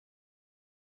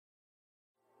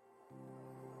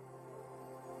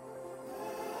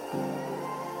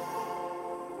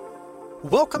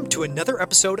Welcome to another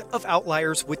episode of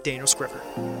Outliers with Daniel Scriver,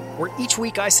 where each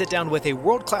week I sit down with a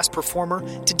world-class performer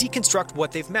to deconstruct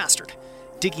what they've mastered,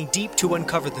 digging deep to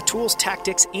uncover the tools,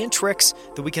 tactics, and tricks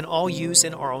that we can all use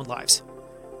in our own lives.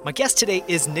 My guest today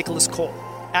is Nicholas Cole,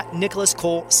 at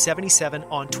NicholasCole77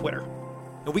 on Twitter.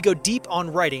 And we go deep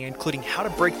on writing, including how to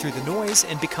break through the noise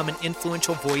and become an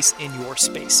influential voice in your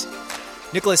space.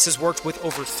 Nicholas has worked with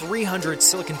over 300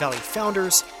 Silicon Valley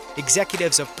founders,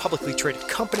 executives of publicly traded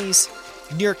companies,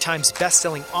 New York Times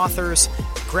bestselling authors,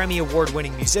 Grammy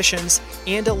Award-winning musicians,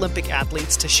 and Olympic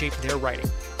athletes to shape their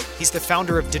writing. He's the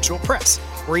founder of Digital Press,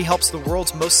 where he helps the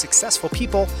world's most successful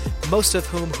people, most of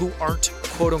who aren't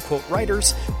quote-unquote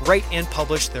writers, write and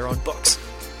publish their own books.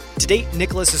 To date,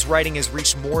 Nicholas's writing has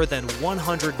reached more than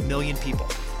 100 million people.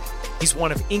 He's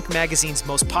one of Inc. magazine's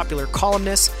most popular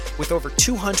columnists, with over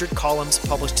 200 columns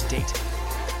published to date.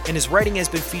 And his writing has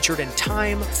been featured in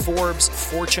Time, Forbes,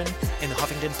 Fortune, and the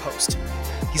Huffington Post.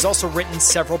 He's also written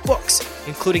several books,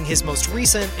 including his most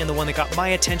recent and the one that got my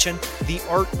attention, The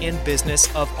Art and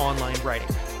Business of Online Writing.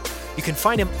 You can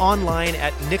find him online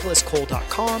at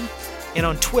nicholascole.com and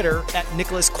on Twitter at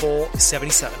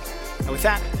NicholasCole77. And with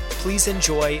that, please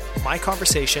enjoy my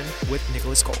conversation with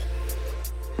Nicholas Cole.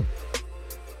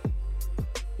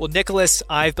 Well, Nicholas,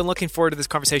 I've been looking forward to this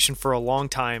conversation for a long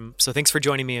time, so thanks for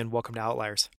joining me and welcome to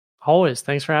Outliers. Always.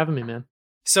 Thanks for having me, man.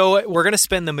 So we're going to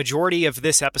spend the majority of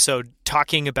this episode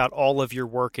talking about all of your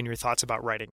work and your thoughts about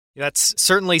writing. That's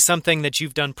certainly something that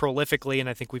you've done prolifically, and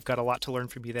I think we've got a lot to learn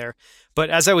from you there.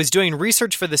 But as I was doing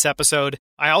research for this episode,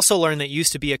 I also learned that you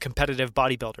used to be a competitive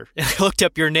bodybuilder. And I looked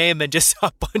up your name and just saw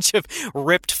a bunch of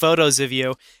ripped photos of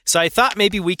you. So I thought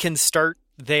maybe we can start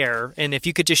there. And if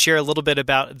you could just share a little bit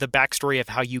about the backstory of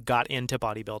how you got into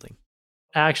bodybuilding.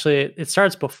 Actually, it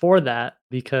starts before that,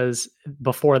 because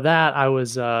before that, I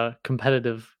was a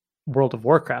competitive World of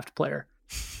Warcraft player.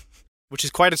 Which is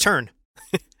quite a turn.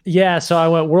 Yeah, so I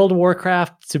went World of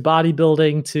Warcraft to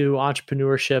bodybuilding to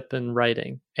entrepreneurship and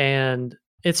writing. And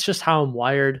it's just how I'm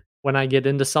wired. When I get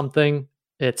into something,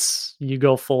 it's you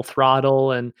go full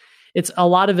throttle. And it's a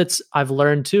lot of it's I've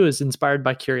learned too is inspired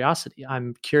by curiosity.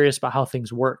 I'm curious about how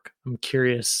things work. I'm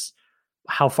curious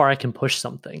how far I can push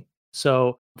something.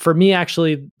 So for me,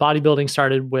 actually, bodybuilding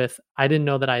started with, I didn't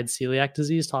know that I had celiac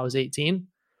disease till I was 18.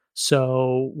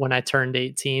 So when I turned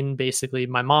 18, basically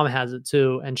my mom has it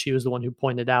too. And she was the one who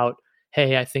pointed out,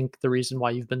 hey, I think the reason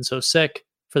why you've been so sick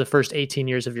for the first 18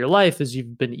 years of your life is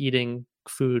you've been eating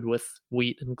food with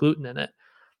wheat and gluten in it.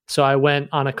 So I went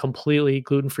on a completely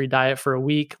gluten-free diet for a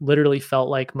week, literally felt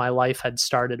like my life had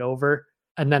started over.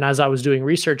 And then as I was doing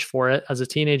research for it, as a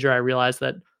teenager, I realized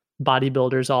that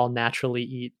bodybuilders all naturally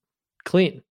eat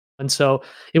clean. And so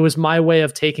it was my way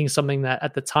of taking something that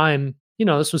at the time,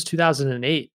 this was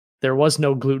 2008. There was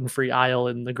no gluten-free aisle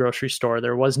in the grocery store.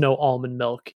 There was no almond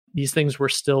milk. These things were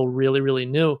still really, really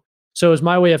new. So it was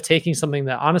my way of taking something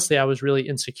that honestly I was really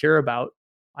insecure about.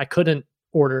 I couldn't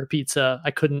order pizza.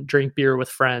 I couldn't drink beer with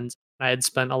friends. I had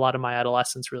spent a lot of my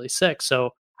adolescence really sick.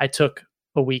 So I took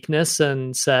a weakness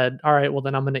and said, all right, well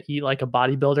then I'm going to eat like a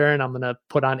bodybuilder and I'm going to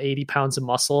put on 80 pounds of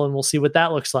muscle and we'll see what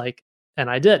that looks like. And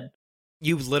I did.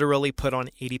 You literally put on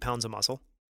 80 pounds of muscle?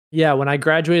 Yeah, when I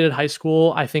graduated high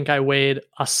school, I think I weighed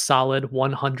a solid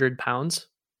 100 pounds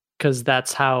because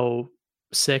that's how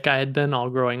sick I had been all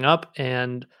growing up.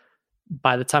 And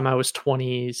by the time I was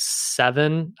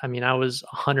 27, I was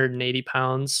 180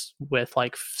 pounds with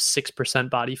like 6%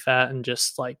 body fat and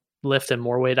just like lifting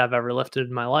more weight I've ever lifted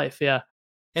in my life. Yeah.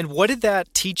 And what did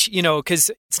that teach, because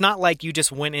it's not like you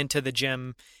just went into the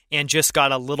gym and just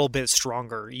got a little bit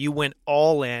stronger. You went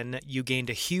all in, you gained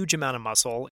a huge amount of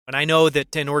muscle. And I know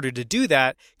that in order to do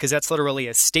that, because that's literally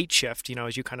a state shift,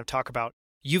 as you kind of talk about,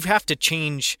 you have to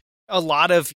change a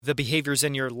lot of the behaviors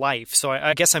in your life. So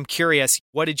I guess I'm curious,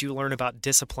 what did you learn about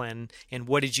discipline and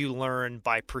what did you learn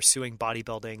by pursuing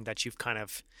bodybuilding that you've kind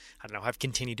of, have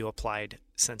continued to apply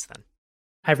since then?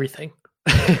 Everything.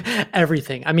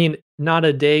 Everything. Not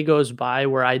a day goes by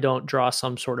where I don't draw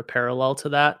some sort of parallel to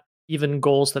that. Even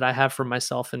goals that I have for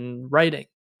myself in writing,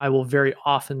 I will very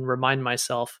often remind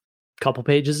myself a couple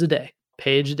pages a day,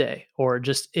 page a day, or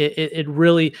just it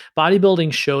really,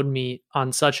 bodybuilding showed me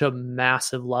on such a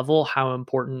massive level how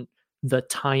important the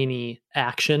tiny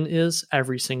action is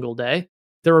every single day.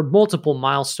 There were multiple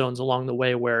milestones along the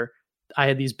way where I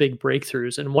had these big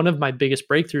breakthroughs. And one of my biggest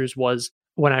breakthroughs was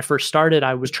when I first started,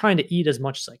 I was trying to eat as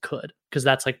much as I could because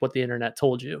that's like what the internet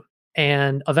told you.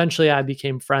 And eventually I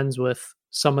became friends with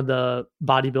some of the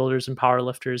bodybuilders and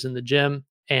powerlifters in the gym,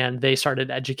 and they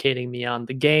started educating me on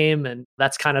the game. And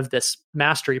that's kind of this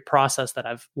mastery process that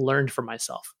I've learned for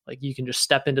myself. Like you can just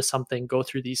step into something, go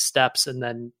through these steps, and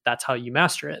then that's how you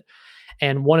master it.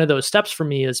 And one of those steps for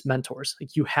me is mentors.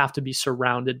 Like you have to be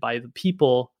surrounded by the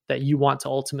people that you want to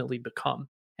ultimately become.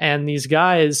 And these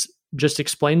guys just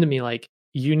explained to me, like,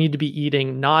 you need to be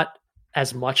eating not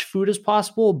as much food as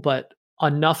possible, but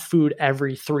enough food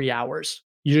every 3 hours.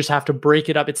 You just have to break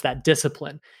it up. It's that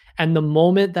discipline. And the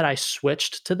moment that I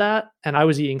switched to that, and I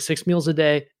was eating 6 meals a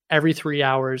day, every 3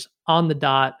 hours on the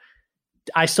dot,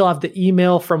 I still have the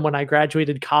email from when I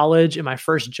graduated college in my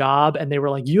first job, and they were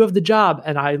like, you have the job.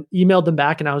 And I emailed them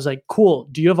back and I was like, cool.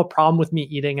 Do you have a problem with me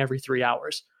eating every 3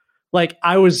 hours? Like,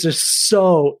 I was just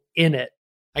so in it.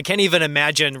 I can't even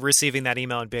imagine receiving that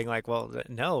email and being like, well,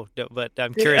 no, but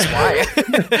I'm curious why.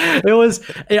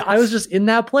 I was just in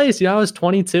that place. I was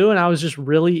 22 and I was just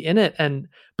really in it.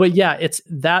 But yeah, it's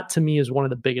that to me is one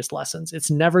of the biggest lessons.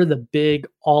 It's never the big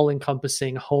all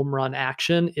encompassing home run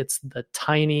action. It's the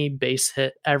tiny base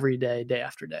hit every day, day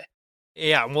after day.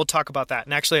 Yeah. And we'll talk about that.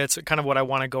 And actually, that's kind of what I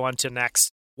want to go on to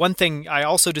next. One thing I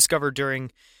also discovered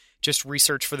during just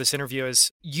research for this interview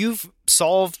is you've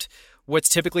solved what's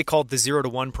typically called the 0 to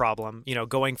 1 problem,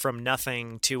 going from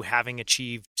nothing to having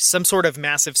achieved some sort of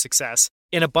massive success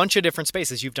in a bunch of different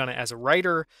spaces. You've done it as a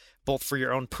writer, both for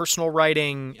your own personal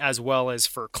writing, as well as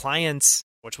for clients,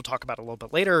 which we'll talk about a little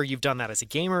bit later. You've done that as a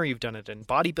gamer. You've done it in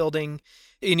bodybuilding.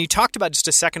 And you talked about just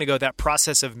a second ago, that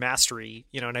process of mastery,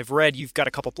 and I've read you've got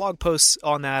a couple blog posts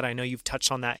on that. I know you've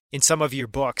touched on that in some of your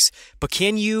books, but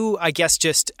can you, I guess,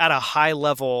 just at a high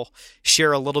level,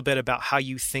 share a little bit about how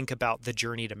you think about the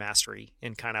journey to mastery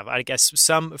and kind of, I guess,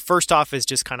 first off is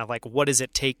just kind of like, what does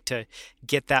it take to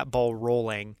get that ball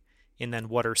rolling? And then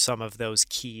what are some of those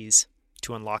keys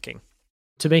to unlocking?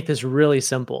 To make this really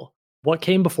simple, what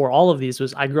came before all of these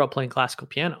was I grew up playing classical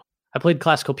piano. I played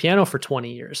classical piano for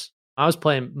 20 years. I was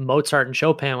playing Mozart and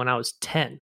Chopin when I was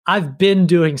 10. I've been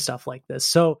doing stuff like this.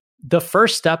 So the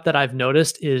first step that I've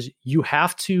noticed is you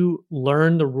have to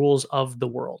learn the rules of the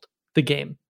world, the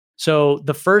game. So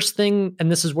the first thing,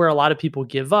 and this is where a lot of people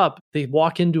give up, they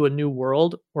walk into a new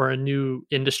world or a new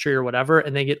industry or whatever,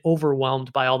 and they get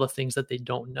overwhelmed by all the things that they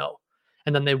don't know.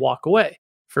 And then they walk away.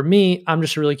 For me, I'm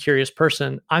just a really curious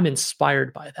person. I'm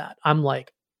inspired by that. I'm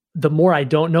like, the more I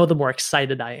don't know, the more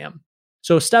excited I am.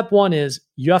 So step one is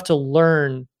you have to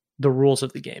learn the rules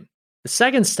of the game. The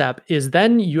second step is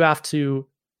then you have to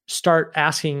start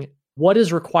asking, what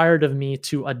is required of me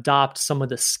to adopt some of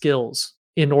the skills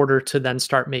in order to then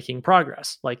start making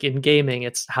progress? Like in gaming,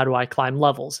 it's how do I climb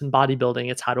levels? In bodybuilding,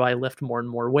 it's how do I lift more and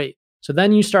more weight? So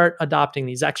then you start adopting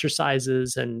these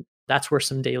exercises, and that's where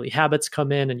some daily habits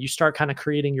come in, and you start kind of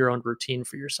creating your own routine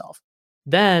for yourself.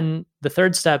 Then the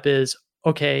third step is,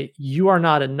 okay, you are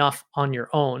not enough on your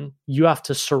own. You have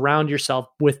to surround yourself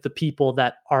with the people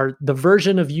that are the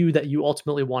version of you that you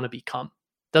ultimately want to become.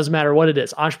 Doesn't matter what it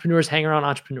is. Entrepreneurs hang around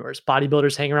entrepreneurs.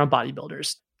 Bodybuilders hang around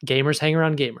bodybuilders. Gamers hang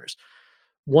around gamers.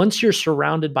 Once you're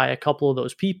surrounded by a couple of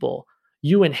those people,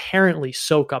 you inherently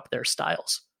soak up their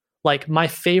styles. Like my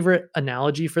favorite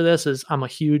analogy for this is I'm a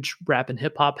huge rap and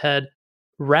hip hop head.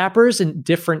 Rappers in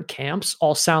different camps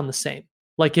all sound the same.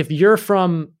 Like if you're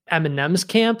from Eminem's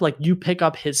camp, like you pick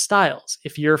up his styles.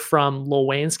 If you're from Lil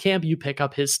Wayne's camp, you pick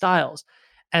up his styles.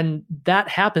 And that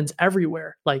happens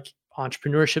everywhere. Like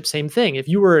entrepreneurship, same thing. If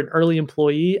you were an early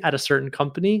employee at a certain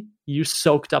company, you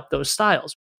soaked up those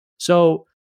styles. So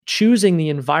choosing the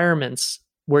environments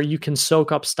where you can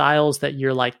soak up styles that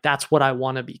you're like, that's what I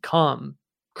want to become,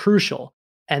 crucial.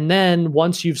 And then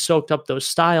once you've soaked up those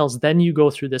styles, then you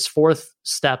go through this fourth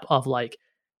step of like,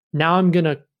 now I'm going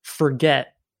to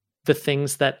forget the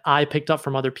things that I picked up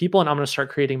from other people and I'm going to start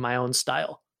creating my own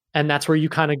style. And that's where you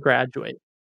kind of graduate.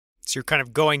 So you're kind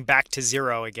of going back to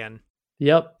zero again.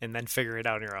 Yep. And then figure it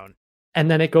out on your own. And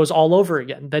then it goes all over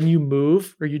again. Then you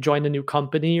move or you join a new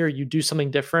company or you do something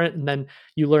different. And then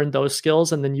you learn those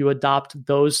skills and then you adopt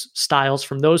those styles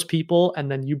from those people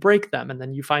and then you break them and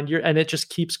then you find and it just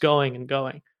keeps going and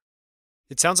going.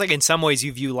 It sounds like in some ways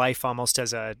you view life almost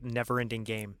as a never-ending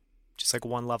game, just like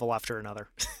one level after another.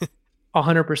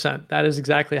 100%. That is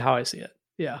exactly how I see it.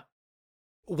 Yeah.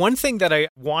 One thing that I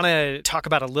want to talk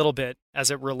about a little bit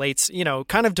as it relates,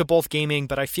 kind of to both gaming,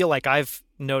 but I feel like I've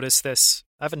noticed this.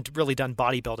 I haven't really done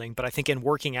bodybuilding, but I think in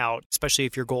working out, especially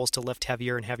if your goal is to lift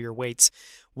heavier and heavier weights,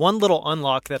 one little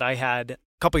unlock that I had a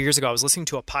couple of years ago, I was listening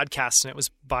to a podcast and it was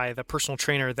by the personal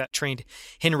trainer that trained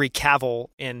Henry Cavill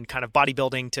in kind of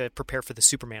bodybuilding to prepare for the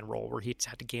Superman role where he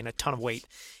had to gain a ton of weight.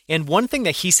 And one thing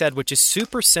that he said, which is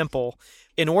super simple,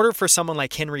 in order for someone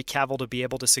like Henry Cavill to be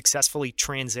able to successfully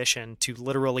transition to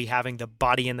literally having the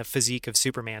body and the physique of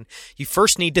Superman, you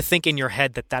first need to think in your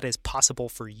head that that is possible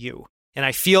for you. And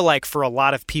I feel like for a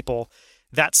lot of people,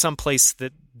 that's someplace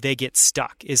that they get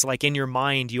stuck. Is like in your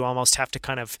mind, you almost have to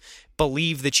kind of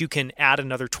believe that you can add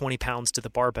another 20 pounds to the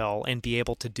barbell and be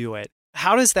able to do it.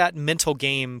 How does that mental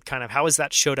game how has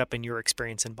that showed up in your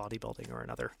experience in bodybuilding or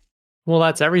another? Well,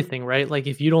 that's everything, right? Like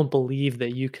if you don't believe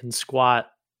that you can squat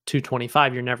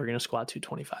 225, you're never going to squat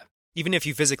 225. Even if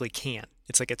you physically can,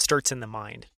 it's like it starts in the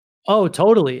mind. Oh,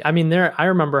 totally. I mean, I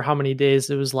remember how many days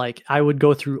it was like I would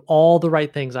go through all the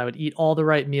right things. I would eat all the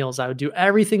right meals. I would do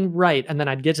everything right. And then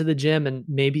I'd get to the gym and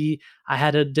maybe I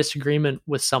had a disagreement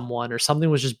with someone or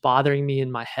something was just bothering me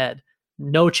in my head.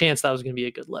 No chance that was going to be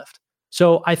a good lift.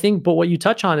 So I think, but what you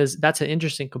touch on is that's an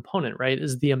interesting component, right?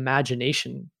 Is the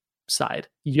imagination side.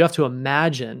 You have to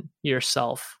imagine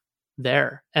yourself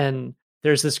there. And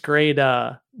there's this great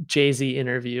Jay-Z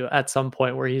interview at some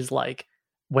point where he's like,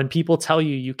 when people tell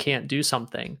you you can't do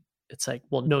something, it's like,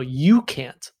 well, no, you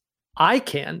can't. I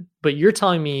can, but you're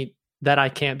telling me that I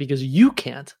can't because you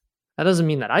can't. That doesn't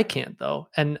mean that I can't, though.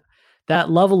 And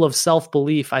that level of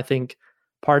self-belief, I think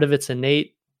part of it's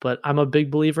innate, but I'm a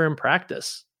big believer in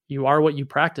practice. You are what you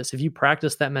practice. If you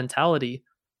practice that mentality,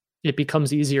 it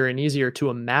becomes easier and easier to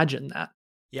imagine that.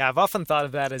 Yeah, I've often thought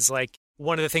of that as like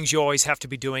one of the things you always have to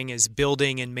be doing is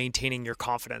building and maintaining your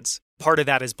confidence. Part of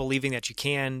that is believing that you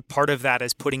can. Part of that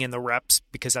is putting in the reps,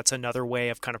 because that's another way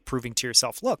of kind of proving to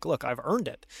yourself, look, I've earned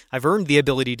it. I've earned the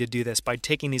ability to do this by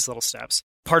taking these little steps.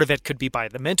 Part of it could be by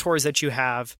the mentors that you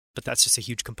have, but that's just a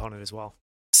huge component as well.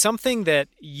 Something that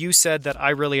you said that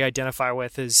I really identify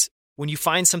with is when you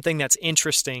find something that's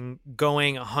interesting,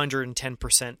 going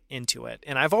 110% into it.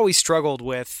 And I've always struggled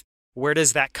with, where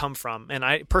does that come from? And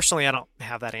I don't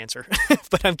have that answer,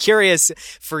 but I'm curious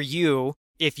for you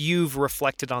if you've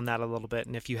reflected on that a little bit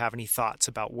and if you have any thoughts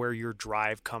about where your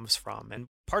drive comes from. And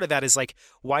part of that is like,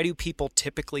 why do people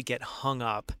typically get hung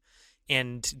up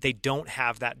and they don't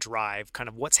have that drive? Kind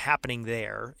of what's happening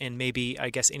there? And maybe, I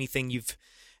guess, anything you've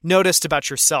noticed about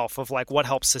yourself of like what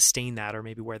helps sustain that, or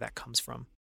maybe where that comes from.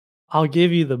 I'll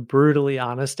give you the brutally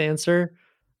honest answer.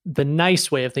 The nice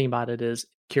way of thinking about it is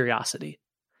curiosity.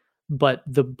 But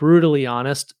the brutally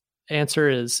honest answer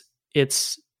is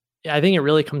I think it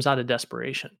really comes out of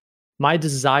desperation. My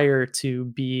desire to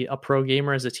be a pro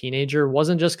gamer as a teenager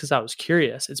wasn't just because I was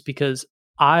curious. It's because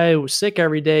I was sick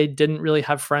every day, didn't really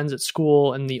have friends at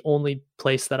school, and the only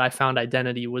place that I found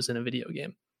identity was in a video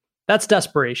game. That's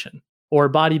desperation. Or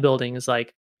bodybuilding is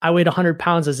like, I weighed 100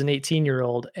 pounds as an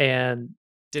 18-year-old and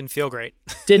didn't feel great.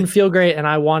 And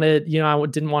I wanted, I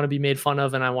didn't want to be made fun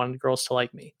of, and I wanted girls to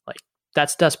like me. Like,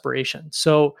 that's desperation.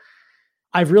 So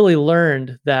I've really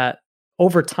learned that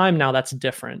over time now that's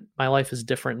different. My life is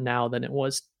different now than it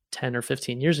was 10 or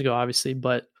 15 years ago, obviously.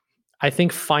 But I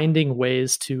think finding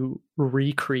ways to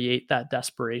recreate that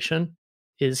desperation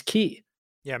is key.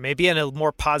 Yeah, maybe in a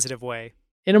more positive way.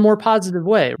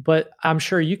 But I'm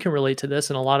sure you can relate to this,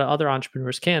 and a lot of other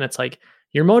entrepreneurs can. It's like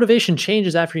your motivation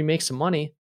changes after you make some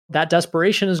money. That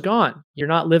desperation is gone. You're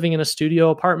not living in a studio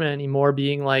apartment anymore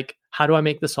being like, how do I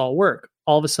make this all work?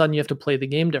 All of a sudden you have to play the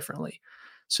game differently.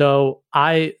 So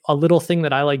a little thing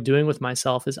that I like doing with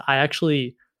myself is I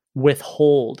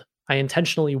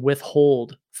intentionally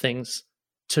withhold things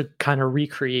to kind of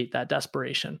recreate that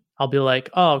desperation. I'll be like,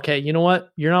 oh, okay, you know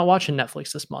what? You're not watching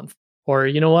Netflix this month. Or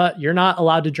you know what? You're not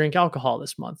allowed to drink alcohol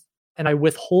this month. And I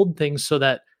withhold things so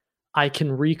that I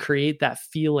can recreate that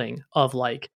feeling of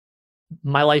like,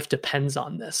 my life depends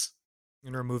on this.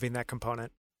 And removing that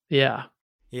component. Yeah.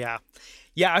 Yeah.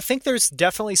 Yeah, I think there's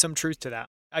definitely some truth to that.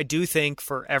 I do think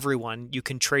for everyone, you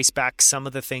can trace back some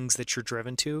of the things that you're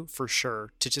driven to, for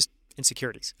sure, to just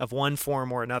insecurities of one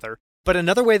form or another. But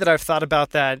another way that I've thought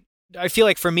about that, I feel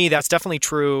like for me, that's definitely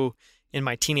true in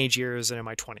my teenage years and in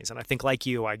my 20s. And I think like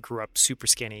you, I grew up super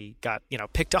skinny, got,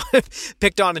 picked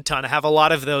on a ton. I have a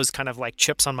lot of those kind of like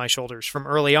chips on my shoulders from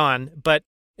early on. But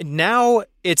now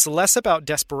it's less about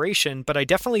desperation, but I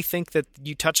definitely think that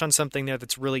you touch on something there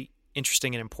that's really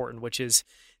interesting and important, which is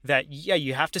that, yeah,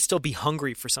 you have to still be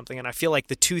hungry for something. And I feel like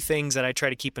the two things that I try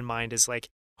to keep in mind is like,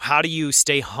 how do you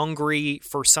stay hungry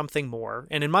for something more?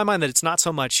 And in my mind, that it's not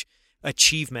so much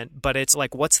achievement, but it's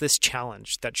like, what's this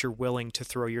challenge that you're willing to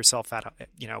throw yourself at,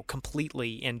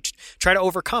 completely and try to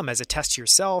overcome as a test to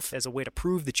yourself, as a way to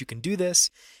prove that you can do this.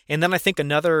 And then I think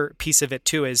another piece of it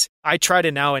too is I try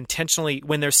to now intentionally,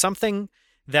 when there's something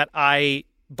that I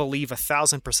believe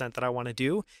 1,000% that I want to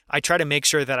do, I try to make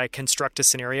sure that I construct a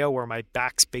scenario where my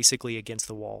back's basically against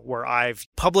the wall, where I've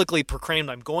publicly proclaimed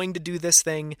I'm going to do this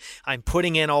thing, I'm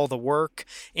putting in all the work.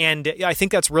 And I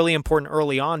think that's really important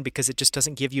early on because it just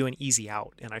doesn't give you an easy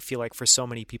out. And I feel like for so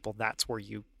many people, that's where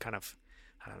you kind of,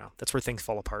 that's where things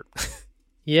fall apart.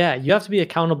 Yeah, you have to be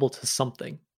accountable to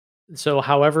something. So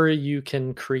however you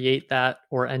can create that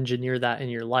or engineer that in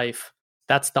your life,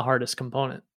 that's the hardest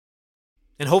component.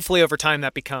 And hopefully over time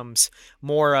that becomes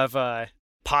more of a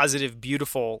positive,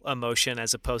 beautiful emotion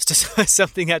as opposed to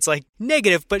something that's like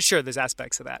negative, but sure, there's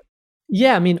aspects of that.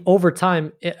 Yeah, I mean, over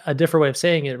time, a different way of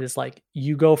saying it is like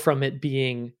you go from it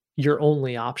being your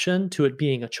only option to it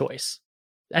being a choice.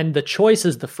 And the choice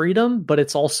is the freedom, but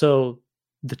it's also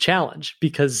the challenge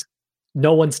because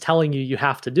no one's telling you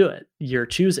have to do it. You're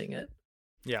choosing it.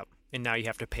 Yeah. And now you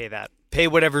have to pay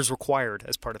whatever's required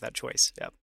as part of that choice. Yeah.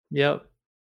 Yep.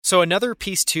 So another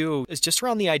piece too is just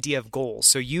around the idea of goals.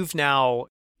 So you've now,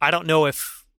 I don't know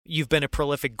if you've been a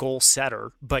prolific goal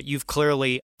setter, but you've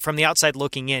clearly, from the outside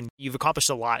looking in, you've accomplished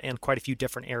a lot in quite a few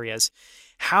different areas.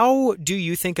 How do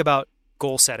you think about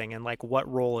goal setting and like what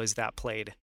role has that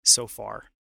played so far?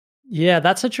 Yeah,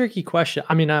 that's a tricky question.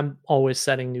 I mean, I'm always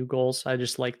setting new goals. I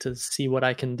just like to see what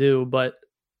I can do, but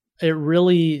it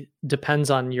really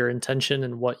depends on your intention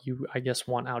and what you, I guess,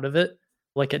 want out of it.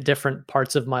 Like at different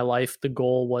parts of my life, the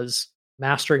goal was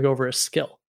mastering over a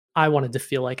skill. I wanted to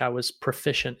feel like I was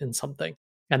proficient in something.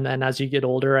 And then as you get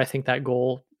older, I think that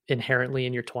goal inherently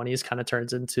in your 20s kind of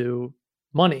turns into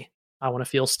money. I want to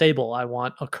feel stable. I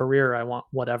want a career. I want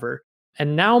whatever.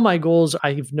 And now my goals,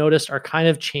 I've noticed, are kind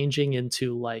of changing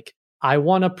into like, I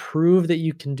want to prove that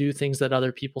you can do things that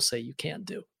other people say you can't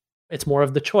do. It's more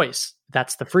of the choice.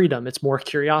 That's the freedom. It's more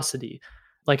curiosity.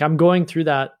 Like I'm going through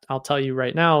that. I'll tell you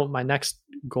right now, my next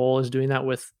goal is doing that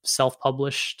with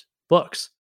self-published books.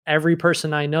 Every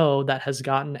person I know that has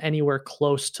gotten anywhere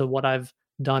close to what I've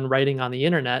done writing on the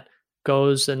internet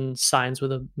goes and signs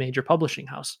with a major publishing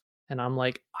house. And I'm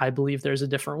like, I believe there's a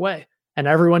different way. And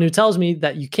everyone who tells me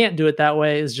that you can't do it that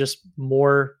way is just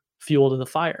more fuel to the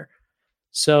fire.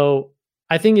 So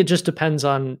I think it just depends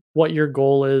on what your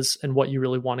goal is and what you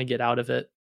really want to get out of it.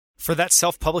 For that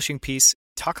self-publishing piece,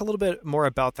 talk a little bit more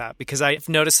about that because I've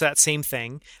noticed that same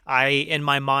thing. In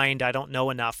my mind, I don't know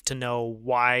enough to know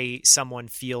why someone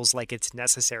feels like it's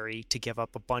necessary to give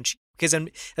up a bunch. Because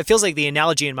it feels like the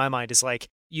analogy in my mind is like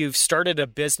you've started a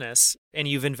business and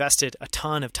you've invested a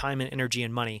ton of time and energy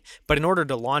and money. But in order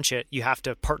to launch it, you have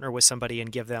to partner with somebody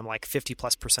and give them like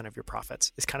 50+% of your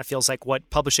profits. It kind of feels like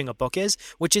what publishing a book is,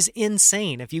 which is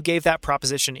insane. If you gave that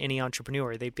proposition to any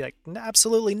entrepreneur, they'd be like,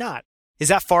 absolutely not. Is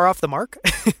that far off the mark?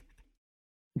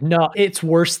 No, it's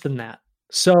worse than that.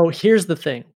 So here's the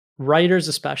thing. Writers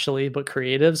especially, but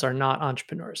creatives are not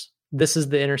entrepreneurs. This is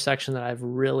the intersection that I've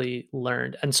really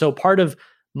learned. And so part of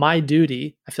my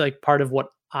duty, I feel like part of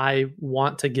what I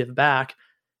want to give back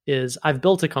is I've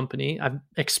built a company. I've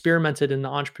experimented in the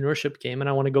entrepreneurship game, and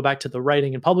I want to go back to the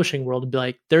writing and publishing world and be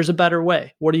like, there's a better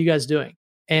way. What are you guys doing?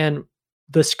 And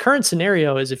this current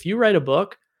scenario is if you write a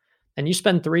book and you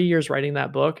spend 3 years writing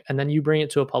that book and then you bring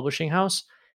it to a publishing house,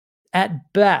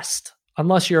 at best,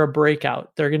 unless you're a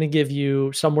breakout, they're going to give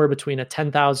you somewhere between a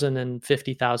 $10,000 and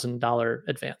 $50,000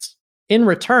 advance. In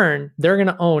return, they're going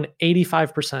to own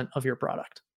 85% of your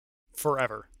product.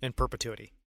 Forever, in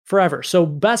perpetuity. Forever. So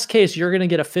best case, you're going to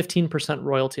get a 15%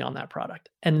 royalty on that product.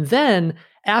 And then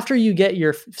after you get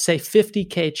your, say,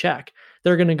 $50K check,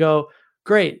 they're going to go,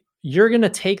 great, you're going to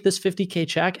take this $50K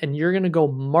check and you're going to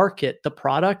go market the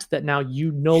product that now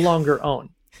you no longer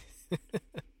own.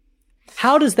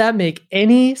 How does that make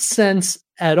any sense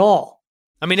at all?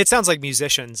 I mean, it sounds like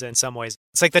musicians in some ways.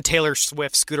 It's like the Taylor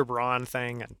Swift, Scooter Braun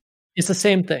thing. It's the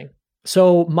same thing.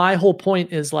 So my whole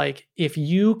point is like, if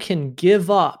you can give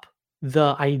up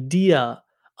the idea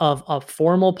of a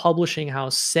formal publishing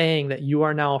house saying that you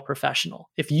are now a professional,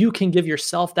 if you can give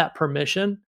yourself that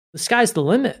permission, the sky's the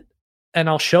limit. And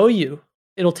I'll show you.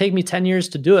 It'll take me 10 years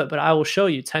to do it, but I will show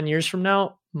you 10 years from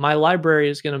now, my library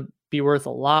is going to be worth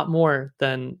a lot more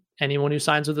than anyone who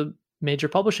signs with a major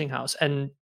publishing house. And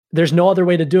there's no other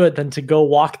way to do it than to go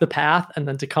walk the path and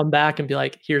then to come back and be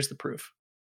like, here's the proof.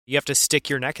 You have to stick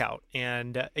your neck out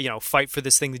and, fight for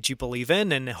this thing that you believe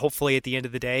in. And hopefully at the end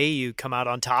of the day, you come out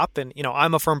on top. And,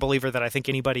 I'm a firm believer that I think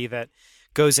anybody that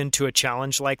goes into a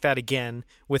challenge like that, again,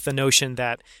 with the notion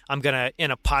that I'm going to,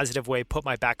 in a positive way, put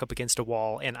my back up against a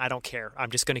wall and I don't care. I'm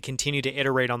just going to continue to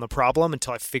iterate on the problem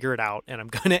until I figure it out. And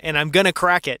I'm going to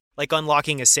crack it, like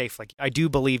unlocking a safe. Like I do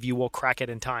believe you will crack it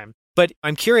in time. But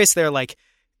I'm curious there, like,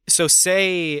 so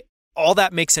say all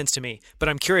that makes sense to me, but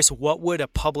I'm curious, what would a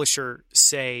publisher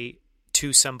say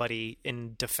to somebody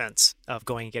in defense of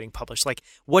going and getting published? Like,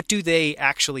 what do they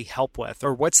actually help with?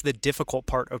 Or what's the difficult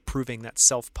part of proving that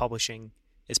self-publishing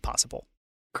is possible?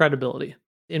 Credibility.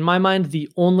 In my mind, the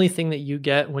only thing that you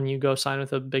get when you go sign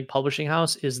with a big publishing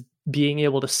house is being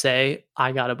able to say,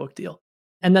 I got a book deal.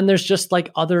 And then there's just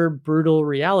like other brutal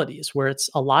realities where it's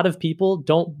a lot of people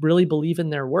don't really believe in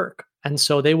their work. And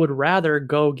so they would rather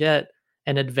go get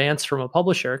an advance from a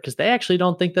publisher because they actually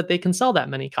don't think that they can sell that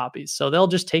many copies. So they'll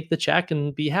just take the check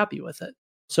and be happy with it.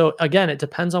 So again, it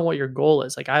depends on what your goal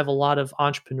is. Like I have a lot of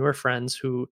entrepreneur friends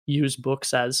who use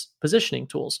books as positioning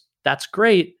tools. That's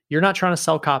great. You're not trying to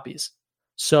sell copies.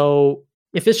 So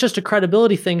if it's just a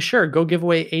credibility thing, sure, go give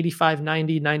away 85,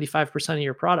 90, 95% of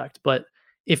your product. But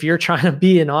if you're trying to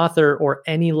be an author or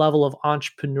any level of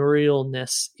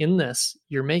entrepreneurialness in this,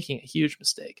 you're making a huge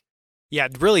mistake. Yeah,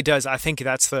 it really does. I think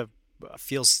that's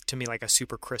feels to me like a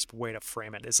super crisp way to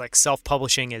frame it. It's like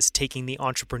self-publishing is taking the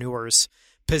entrepreneur's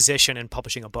position and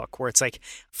publishing a book, where it's like,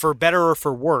 for better or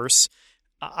for worse,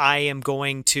 I am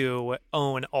going to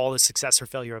own all the success or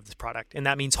failure of this product. And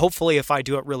that means hopefully if I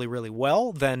do it really, really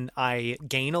well, then I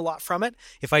gain a lot from it.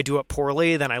 If I do it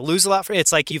poorly, then I lose a lot from it.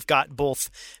 It's like you've got both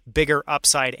bigger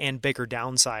upside and bigger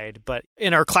downside. But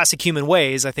in our classic human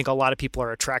ways, I think a lot of people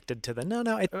are attracted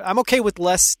to I'm okay with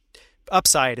less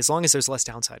upside as long as there's less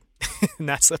downside. And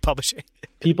that's the publishing.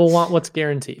 People want what's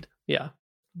guaranteed. Yeah,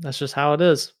 that's just how it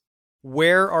is.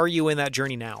 Where are you in that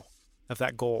journey now of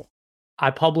that goal? I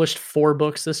published 4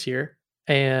 books this year,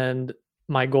 and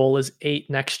my goal is 8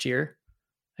 next year.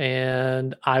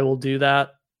 And I will do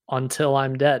that until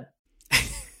I'm dead.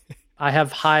 I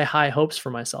have high hopes for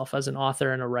myself as an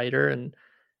author and a writer. And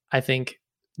I think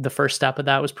the first step of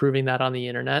that was proving that on the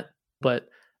internet, but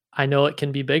I know it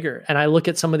can be bigger. And I look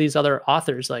at some of these other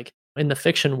authors, like in the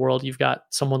fiction world, you've got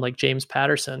someone like James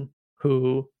Patterson,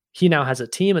 who he now has a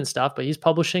team and stuff, but he's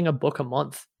publishing a book a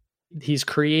month. He's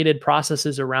created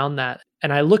processes around that.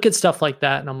 And I look at stuff like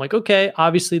that and I'm like, okay,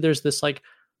 obviously there's this like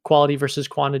quality versus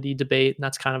quantity debate, and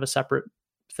that's kind of a separate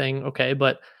thing. Okay.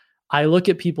 But I look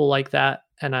at people like that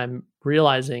and I'm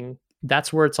realizing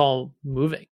that's where it's all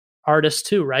moving. Artists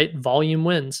too, right? Volume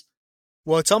wins.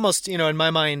 Well, it's almost, in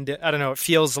my mind, I don't know, it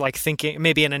feels like thinking,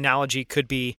 maybe an analogy could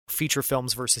be feature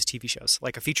films versus TV shows.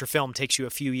 Like a feature film takes you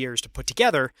a few years to put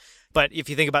together. But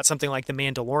if you think about something like The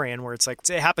Mandalorian, where it's like,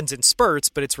 it happens in spurts,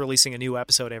 but it's releasing a new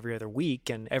episode every other week,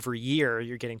 and every year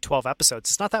you're getting 12 episodes.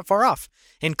 It's not that far off.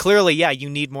 And clearly, yeah, you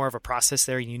need more of a process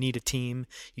there. You need a team.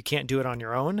 You can't do it on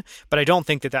your own. But I don't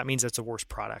think that means it's a worse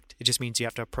product. It just means you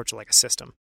have to approach it like a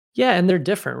system. Yeah, and they're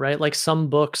different, right? Like some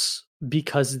books,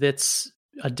 because it's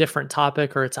a different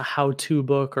topic or it's a how-to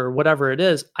book or whatever it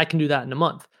is, I can do that in a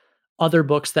month. Other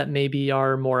books that maybe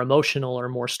are more emotional or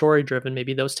more story-driven,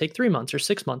 maybe those take 3 months or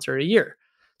 6 months or a year.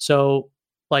 So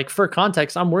like for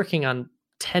context, I'm working on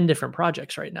 10 different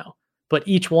projects right now, but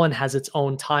each one has its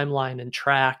own timeline and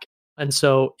track. And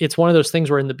so it's one of those things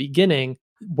where in the beginning,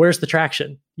 where's the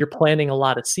traction? You're planting a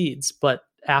lot of seeds, but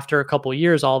after a couple of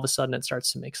years, all of a sudden it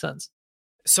starts to make sense.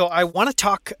 So I want to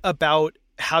talk about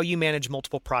how you manage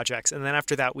multiple projects. And then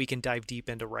after that, we can dive deep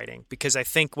into writing, because I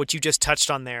think what you just touched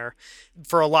on there,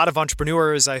 for a lot of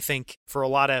entrepreneurs, I think for a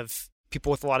lot of people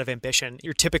with a lot of ambition,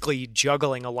 you're typically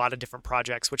juggling a lot of different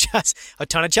projects, which has a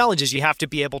ton of challenges. You have to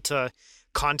be able to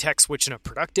context switch in a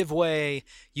productive way.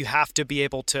 You have to be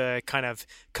able to kind of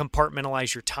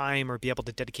compartmentalize your time or be able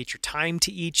to dedicate your time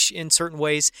to each in certain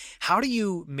ways. How do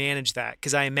you manage that?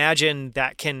 Because I imagine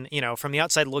that can, from the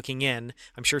outside looking in,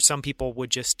 I'm sure some people would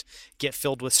just get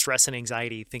filled with stress and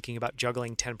anxiety thinking about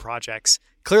juggling 10 projects.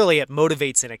 Clearly it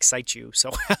motivates and excites you.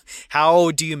 So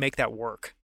how do you make that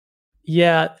work?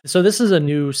 Yeah. So this is a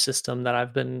new system that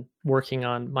I've been working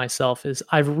on myself. Is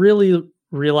I've really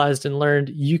realized and learned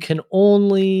you can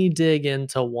only dig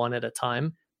into one at a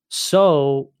time.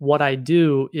 So what I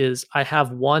do is I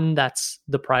have one that's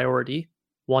the priority,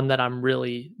 one that I'm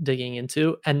really digging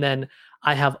into, and then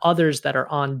I have others that are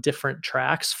on different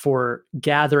tracks for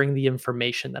gathering the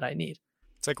information that I need.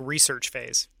 It's like research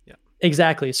phase. Yeah.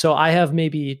 Exactly. So I have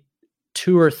maybe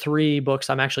 2 or 3 books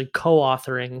I'm actually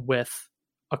co-authoring with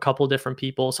a couple different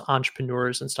people's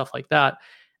entrepreneurs and stuff like that.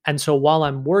 And so while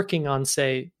I'm working on,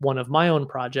 say, one of my own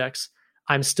projects,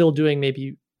 I'm still doing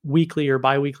maybe weekly or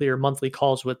biweekly or monthly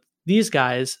calls with these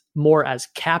guys more as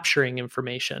capturing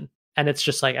information. And it's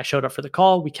just like, I showed up for the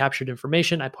call, we captured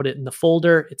information, I put it in the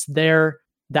folder, it's there.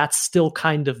 That's still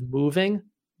kind of moving.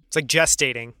 It's like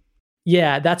gestating.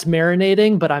 Yeah, that's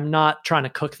marinating, but I'm not trying to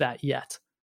cook that yet.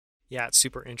 Yeah, it's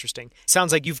super interesting.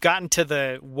 Sounds like you've gotten to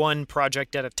the one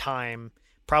project at a time,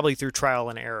 probably through trial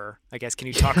and error, I guess. Can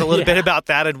you talk a little bit about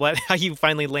that and how you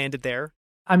finally landed there?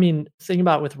 I mean, think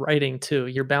about with writing too.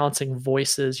 You're balancing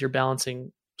voices, you're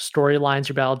balancing storylines,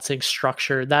 you're balancing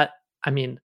structure. I'll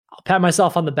pat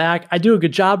myself on the back. I do a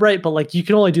good job, right? But like you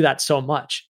can only do that so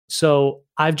much. So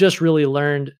I've just really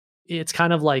learned it's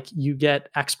kind of like you get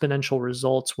exponential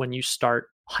results when you start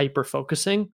hyper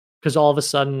focusing, because all of a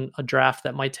sudden a draft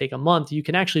that might take a month, you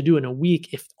can actually do in a week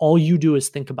if all you do is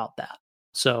think about that.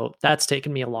 So that's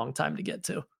taken me a long time to get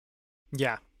to.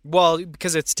 Yeah. Well,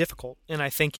 because it's difficult. And I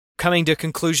think coming to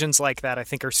conclusions like that, I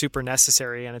think are super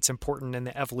necessary. And it's important in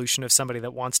the evolution of somebody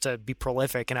that wants to be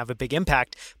prolific and have a big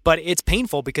impact. But it's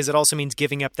painful because it also means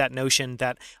giving up that notion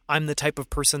that I'm the type of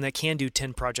person that can do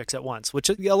 10 projects at once, which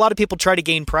a lot of people try to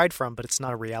gain pride from, but it's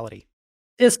not a reality.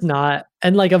 It's not.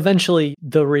 And like eventually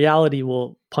the reality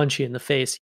will punch you in the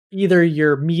face. Either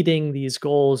you're meeting these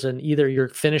goals and either you're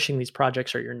finishing these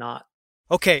projects or you're not.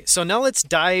 Okay, so now let's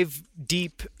dive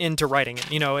deep into writing.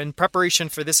 In preparation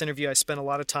for this interview, I spent a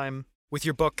lot of time with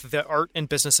your book, The Art and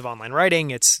Business of Online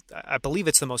Writing. I believe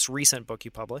it's the most recent book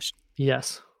you published.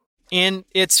 Yes. And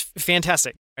it's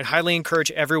fantastic. I'd highly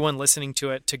encourage everyone listening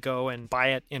to it to go and buy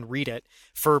it and read it.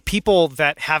 For people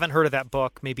that haven't heard of that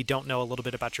book, maybe don't know a little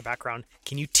bit about your background,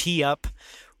 can you tee up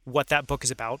what that book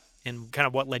is about and kind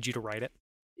of what led you to write it?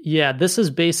 Yeah, this is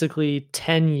basically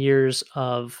 10 years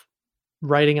of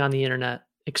writing on the internet,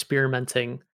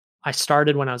 experimenting. I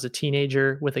started when I was a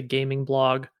teenager with a gaming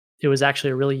blog. It was actually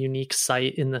a really unique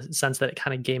site in the sense that it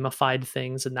kind of gamified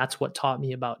things. And that's what taught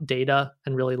me about data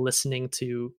and really listening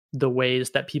to the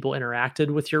ways that people interacted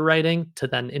with your writing to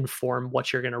then inform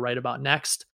what you're going to write about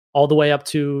next, all the way up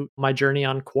to my journey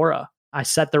on Quora. I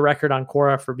set the record on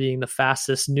Quora for being the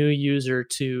fastest new user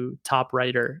to top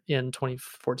writer in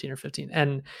 2014 or 15.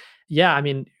 And yeah, I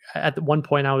mean, at one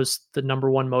point I was the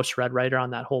number one most read writer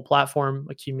on that whole platform,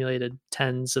 accumulated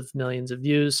tens of millions of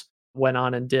views, went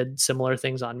on and did similar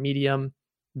things on Medium,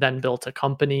 then built a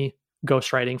company,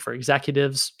 ghostwriting for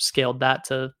executives, scaled that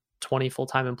to 20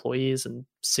 full-time employees and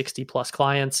 60 plus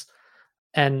clients.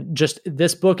 And just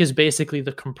this book is basically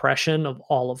the compression of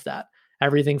all of that.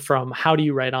 Everything from how do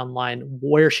you write online?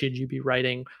 Where should you be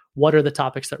writing? What are the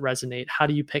topics that resonate? How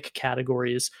do you pick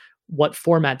categories? What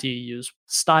format do you use?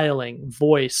 Styling,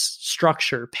 voice,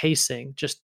 structure, pacing,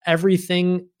 just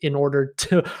everything in order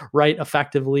to write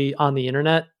effectively on the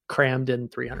internet crammed in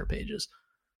 300 pages.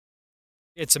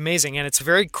 It's amazing. And it's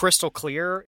very crystal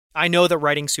clear. I know that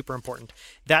writing's super important.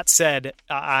 That said,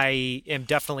 I am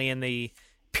definitely in the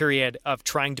period of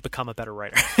trying to become a better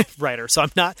writer. So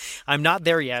I'm not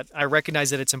there yet. I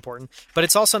recognize that it's important, but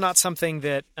it's also not something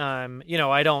that,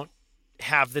 I don't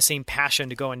have the same passion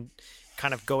to go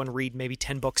and read maybe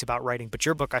 10 books about writing. But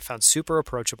your book I found super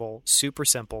approachable, super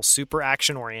simple, super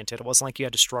action oriented. It wasn't like you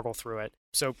had to struggle through it.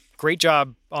 So great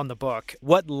job on the book.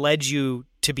 What led you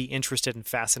to be interested and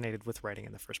fascinated with writing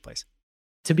in the first place?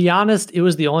 To be honest, it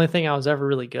was the only thing I was ever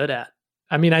really good at.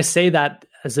 I mean, I say that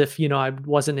as if, I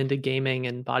wasn't into gaming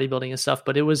and bodybuilding and stuff,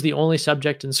 but it was the only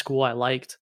subject in school I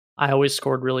liked. I always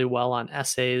scored really well on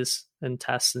essays and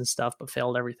tests and stuff, but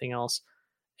failed everything else.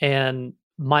 And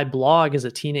my blog as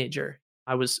a teenager,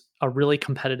 I was a really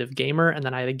competitive gamer, and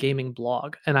then I had a gaming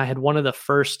blog, and I had one of the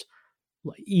first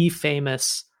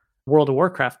famous World of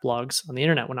Warcraft blogs on the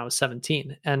internet when I was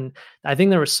 17. And I think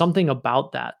there was something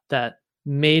about that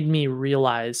made me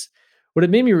realize, what it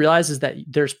made me realize is that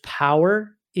there's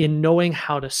power in knowing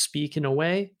how to speak in a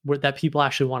way that people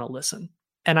actually want to listen.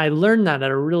 And I learned that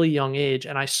at a really young age.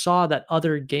 And I saw that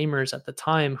other gamers at the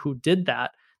time who did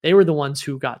that, they were the ones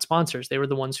who got sponsors. They were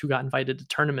the ones who got invited to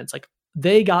tournaments. Like,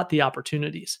 they got the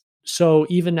opportunities. So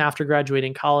even after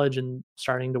graduating college and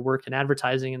starting to work in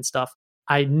advertising and stuff,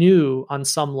 I knew on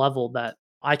some level that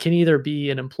I can either be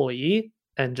an employee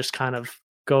and just kind of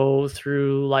go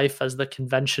through life as the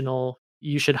conventional,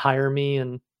 you should hire me,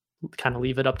 and kind of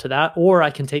leave it up to that, or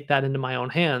I can take that into my own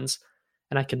hands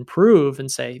and I can prove and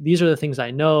say, these are the things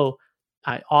I know.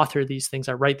 I author these things.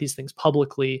 I write these things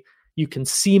publicly. You can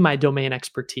see my domain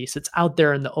expertise. It's out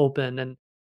there in the open. And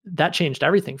that changed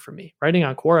everything for me. Writing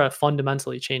on Quora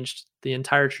fundamentally changed the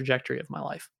entire trajectory of my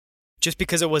life. Just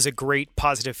because it was a great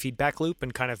positive feedback loop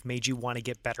and kind of made you want to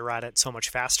get better at it so much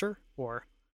faster, or?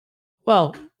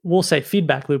 Well, we'll say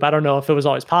feedback loop. I don't know if it was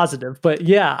always positive, but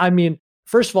yeah, I mean,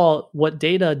 first of all, what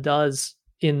data does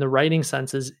in the writing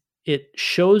sense is it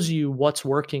shows you what's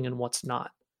working and what's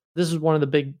not. This is one of the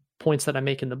big points that I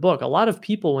make in the book. A lot of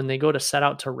people, when they go to set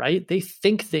out to write, they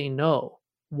think they know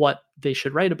what they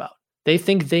should write about. They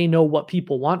think they know what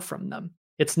people want from them.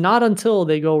 It's not until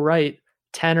they go write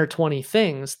 10 or 20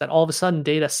 things that all of a sudden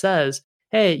data says,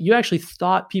 hey, you actually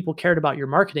thought people cared about your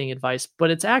marketing advice,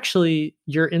 but it's actually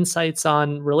your insights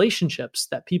on relationships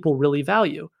that people really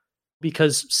value.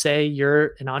 Because say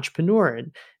you're an entrepreneur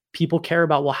and people care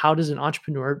about, well, how does an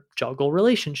entrepreneur juggle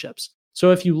relationships?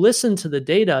 So if you listen to the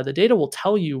data will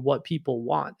tell you what people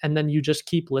want. And then you just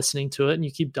keep listening to it and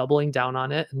you keep doubling down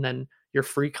on it. And then your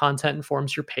free content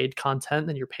informs your paid content,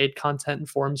 and your paid content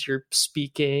informs your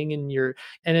speaking and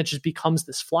it just becomes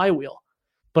this flywheel.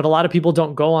 But a lot of people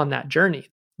don't go on that journey.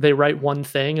 They write one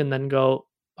thing and then go,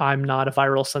 I'm not a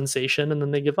viral sensation, and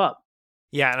then they give up.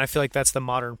 Yeah, and I feel like that's the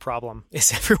modern problem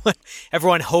is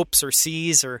everyone hopes or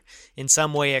sees or in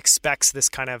some way expects this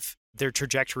kind of their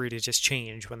trajectory to just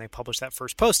change when they publish that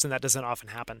first post, and that doesn't often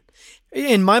happen.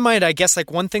 In my mind, I guess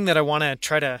like one thing that I want to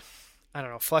try to, I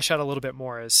don't know, flesh out a little bit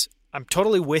more is I'm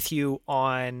totally with you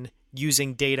on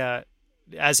using data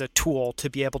as a tool to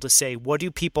be able to say, what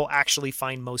do people actually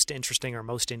find most interesting or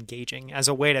most engaging, as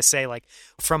a way to say, like,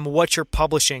 from what you're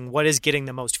publishing, what is getting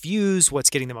the most views, what's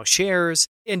getting the most shares.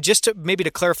 And just to maybe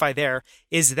to clarify there,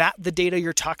 is that the data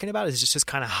you're talking about? Is this just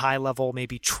kind of high level,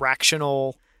 maybe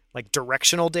tractional, like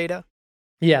directional data?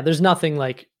 Yeah, there's nothing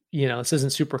like, this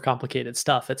isn't super complicated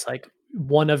stuff. It's like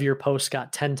one of your posts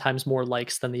got 10 times more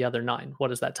likes than the other 9. What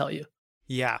does that tell you?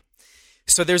 Yeah.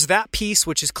 So there's that piece,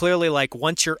 which is clearly like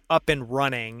once you're up and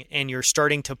running and you're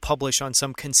starting to publish on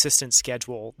some consistent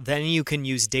schedule, then you can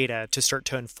use data to start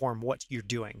to inform what you're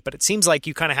doing. But it seems like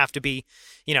you kind of have to be,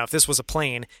 if this was a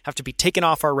plane, have to be taken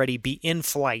off already, be in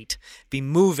flight, be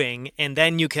moving, and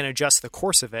then you can adjust the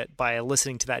course of it by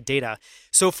listening to that data.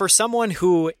 So for someone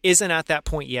who isn't at that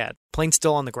point yet, plane's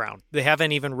still on the ground, they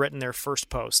haven't even written their first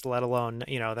post, let alone,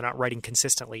 they're not writing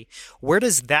consistently. Where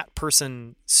does that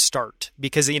person start?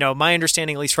 Because, my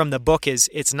understanding, at least from the book, is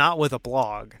it's not with a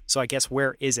blog. So I guess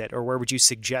where is it, or where would you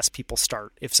suggest people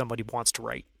start if somebody wants to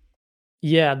write?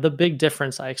 Yeah, the big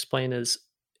difference I explain is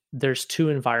there's 2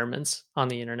 environments on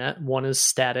the internet. One is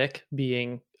static,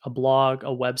 being a blog, a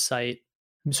website.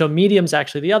 So Medium's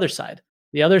actually the other side.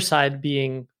 The other side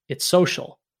being it's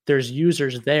social. There's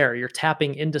users there. You're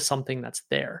tapping into something that's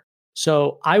there.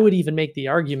 So I would even make the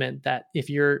argument that if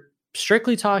you're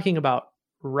strictly talking about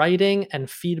writing and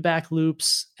feedback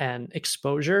loops and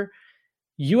exposure,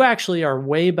 you actually are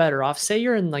way better off. Say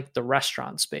you're in like the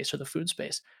restaurant space or the food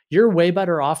space. You're way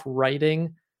better off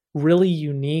writing really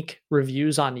unique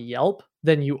reviews on Yelp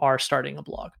than you are starting a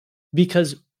blog,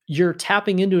 because you're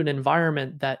tapping into an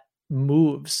environment that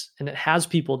moves and it has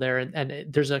people there, and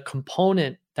there's a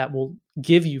component that will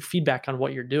give you feedback on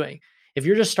what you're doing. If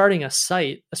you're just starting a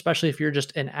site, especially if you're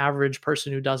just an average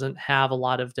person who doesn't have a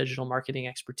lot of digital marketing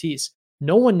expertise,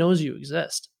 no one knows you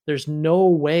exist. There's no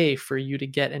way for you to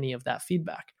get any of that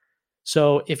feedback.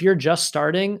 So if you're just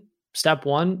starting, step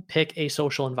 1, pick a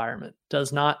social environment.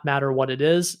 Does not matter what it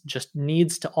is, just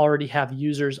needs to already have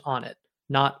users on it,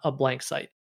 not a blank site.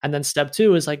 And then step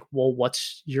 2 is like, well,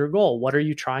 what's your goal? What are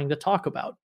you trying to talk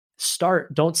about?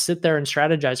 Start. Don't sit there and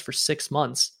strategize for 6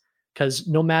 months, because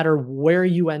no matter where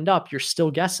you end up, you're still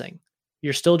guessing.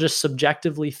 You're still just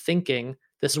subjectively thinking,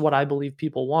 this is what I believe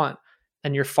people want.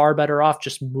 And you're far better off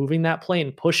just moving that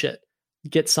plane, push it,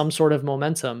 get some sort of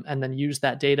momentum, and then use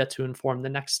that data to inform the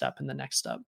next step and the next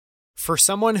step. For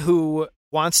someone who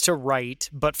wants to write,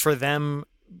 but for them,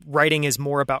 writing is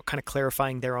more about kind of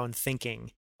clarifying their own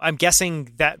thinking, I'm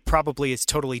guessing that probably is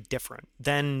totally different.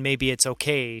 Then maybe it's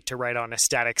okay to write on a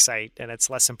static site and it's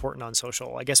less important on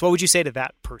social. I guess, what would you say to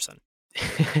that person?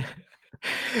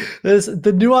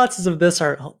 The nuances of this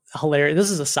are hilarious.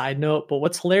 This is a side note, but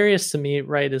what's hilarious to me,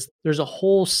 right, is there's a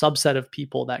whole subset of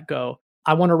people that go,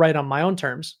 I want to write on my own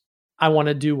terms. I want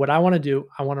to do what I want to do.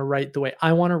 I want to write the way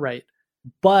I want to write.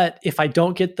 But if I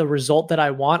don't get the result that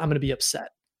I want, I'm going to be upset.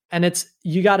 And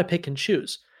you got to pick and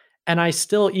choose. And I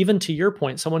still, even to your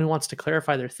point, someone who wants to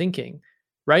clarify their thinking,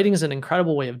 writing is an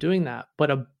incredible way of doing that.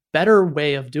 But a better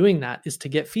way of doing that is to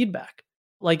get feedback.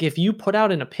 Like if you put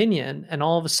out an opinion and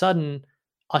all of a sudden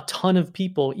a ton of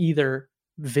people either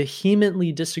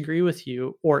vehemently disagree with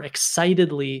you or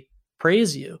excitedly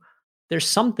praise you, there's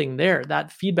something there.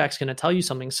 That feedback's going to tell you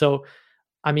something. So,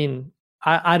 I mean,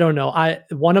 I don't know.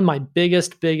 One of my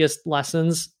biggest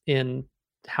lessons in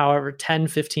however 10,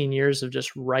 15 years of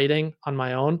just writing on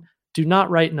my own, do not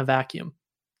write in a vacuum.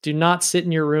 Do not sit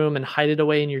in your room and hide it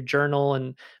away in your journal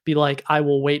and be like, I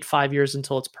will wait 5 years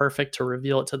until it's perfect to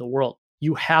reveal it to the world.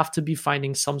 You have to be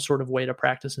finding some sort of way to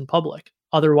practice in public.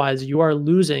 Otherwise, you are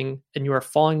losing and you are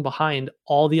falling behind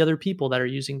all the other people that are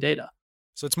using data.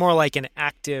 So it's more like an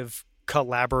active,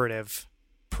 collaborative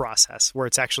process where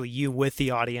it's actually you with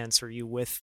the audience or you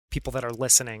with people that are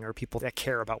listening or people that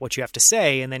care about what you have to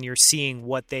say, and then you're seeing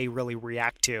what they really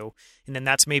react to. And then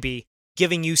that's maybe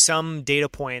giving you some data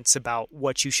points about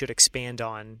what you should expand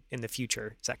on in the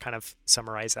future. Does that kind of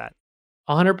summarize that?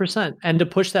 100%. And to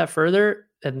push that further,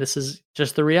 and this is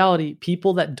just the reality,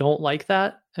 people that don't like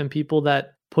that and people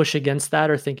that push against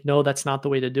that or think, no, that's not the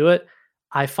way to do it,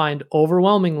 I find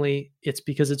overwhelmingly it's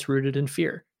because it's rooted in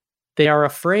fear. They are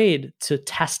afraid to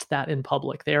test that in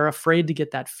public. They are afraid to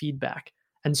get that feedback.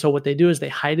 And so what they do is they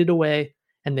hide it away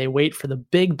and they wait for the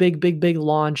big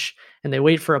launch, and they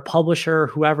wait for a publisher or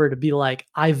whoever to be like,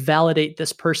 I validate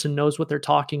this person knows what they're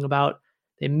talking about.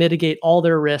 They mitigate all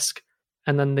their risk,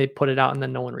 and then they put it out and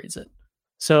then no one reads it.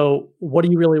 So what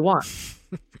do you really want?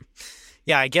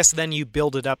 Yeah, I guess then you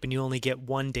build it up and you only get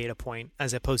one data point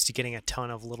as opposed to getting a ton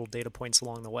of little data points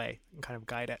along the way and kind of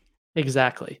guide it.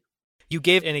 Exactly. You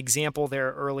gave an example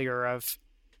there earlier of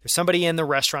there's somebody in the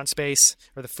restaurant space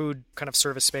or the food kind of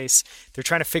service space. They're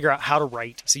trying to figure out how to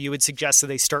write. So you would suggest that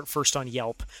they start first on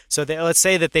Yelp. So let's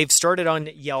say that they've started on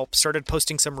Yelp, started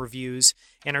posting some reviews,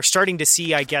 and are starting to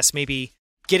see, I guess, maybe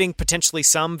getting potentially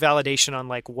some validation on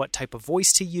like what type of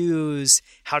voice to use,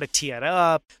 how to tee it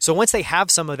up. So once they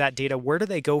have some of that data, where do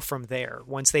they go from there?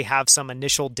 Once they have some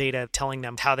initial data telling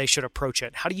them how they should approach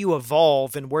it, how do you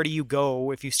evolve and where do you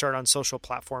go if you start on social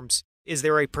platforms? Is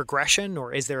there a progression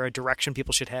or is there a direction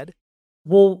people should head?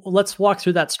 Well, let's walk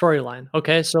through that storyline.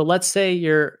 Okay. So let's say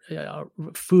you're a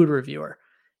food reviewer.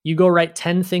 You go write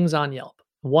 10 things on Yelp.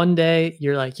 One day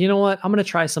you're like, you know what? I'm going to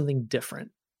try something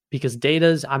different because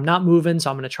I'm not moving. So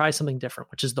I'm going to try something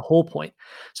different, which is the whole point.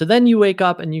 So then you wake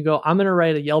up and you go, I'm going to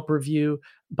write a Yelp review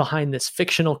behind this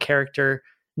fictional character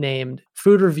named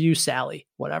Food Review Sally,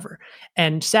 whatever.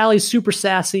 And Sally's super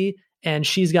sassy. And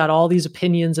she's got all these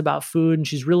opinions about food and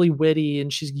she's really witty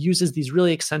and she uses these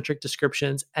really eccentric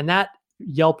descriptions. And that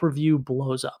Yelp review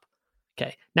blows up.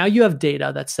 Okay. Now you have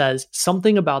data that says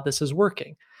something about this is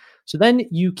working. So then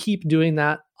you keep doing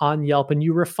that on Yelp and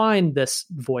you refine this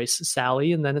voice,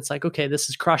 Sally. And then it's like, okay, this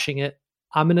is crushing it.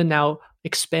 I'm going to now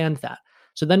expand that.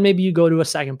 So then maybe you go to a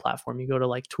second platform. You go to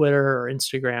like Twitter or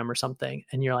Instagram or something.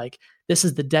 And you're like, this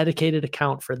is the dedicated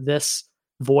account for this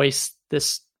voice,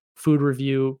 this food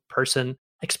review person.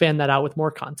 Expand that out with more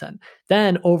content.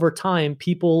 Then over time,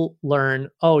 people learn,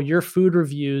 oh, your food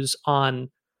reviews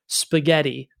on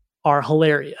spaghetti are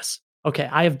hilarious. Okay,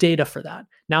 I have data for that.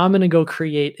 Now I'm going to go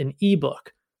create an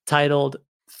ebook titled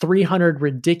 300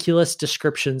 Ridiculous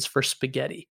Descriptions for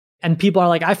Spaghetti. And people are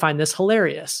like, I find this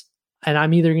hilarious. And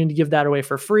I'm either going to give that away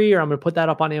for free or I'm going to put that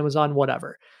up on Amazon,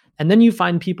 whatever. And then you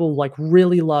find people like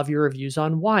really love your reviews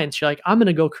on wine. So you're like, I'm going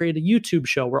to go create a YouTube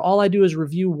show where all I do is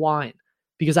review wine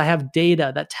because I have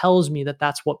data that tells me that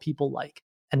that's what people like.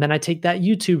 And then I take that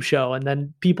YouTube show and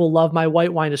then people love my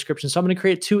white wine description. So I'm going to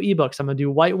create 2 ebooks. I'm going to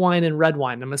do white wine and red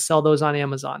wine. I'm going to sell those on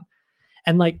Amazon.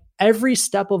 And like every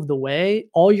step of the way,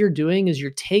 all you're doing is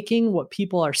you're taking what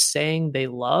people are saying they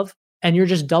love and you're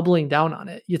just doubling down on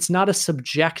it. It's not a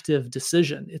subjective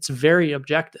decision. It's very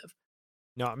objective.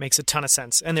 No, it makes a ton of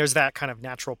sense. And there's that kind of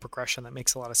natural progression that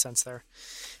makes a lot of sense there.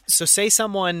 So say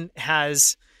someone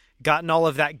has gotten all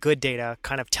of that good data,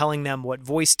 kind of telling them what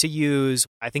voice to use.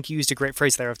 I think you used a great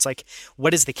phrase there. It's like,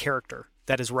 what is the character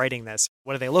that is writing this?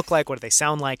 What do they look like? What do they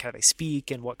sound like? How do they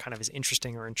speak? And what kind of is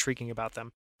interesting or intriguing about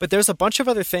them? But there's a bunch of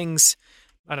other things.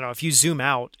 I don't know, if you zoom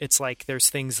out, it's like there's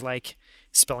things like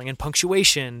spelling and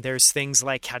punctuation. There's things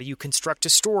like how do you construct a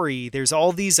story? There's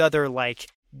all these other like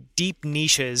deep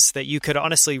niches that you could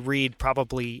honestly read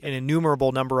probably an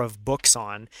innumerable number of books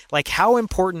on. Like, how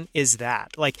important is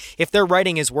that? Like, if their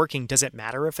writing is working, does it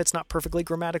matter if it's not perfectly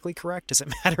grammatically correct? Does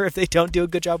it matter if they don't do a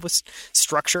good job with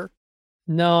structure?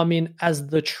 No, I mean, as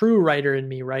the true writer in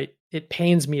me, right, it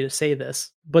pains me to say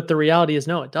this, but the reality is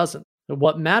no, it doesn't.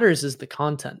 What matters is the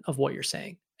content of what you're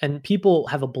saying. And people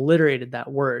have obliterated that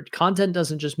word. Content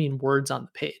doesn't just mean words on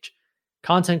the page.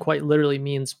 Content quite literally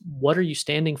means, what are you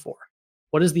standing for?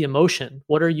 What is the emotion?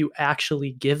 What are you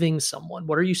actually giving someone?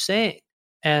 What are you saying?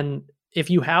 And if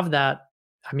you have that,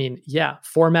 I mean, yeah,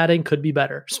 formatting could be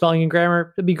better. Spelling and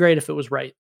grammar, it'd be great if it was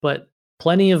right. But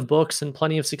plenty of books and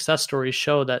plenty of success stories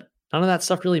show that none of that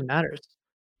stuff really matters.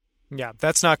 Yeah,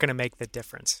 that's not going to make the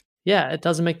difference. Yeah, it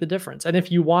doesn't make the difference. And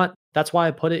if you want, that's why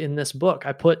I put it in this book.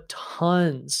 I put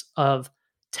tons of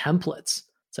templates.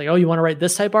 It's like, oh, you want to write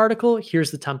this type article?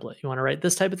 Here's the template. You want to write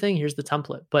this type of thing? Here's the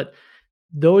template. But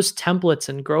those templates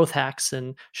and growth hacks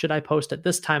and should I post at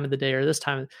this time of the day or this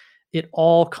time, it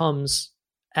all comes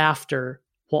after,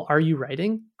 well, are you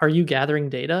writing? Are you gathering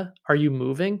data? Are you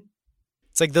moving?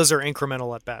 It's like those are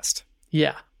incremental at best.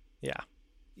 Yeah. Yeah.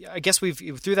 I guess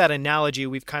through that analogy,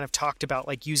 we've kind of talked about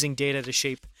like using data to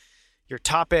shape your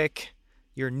topic,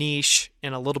 your niche,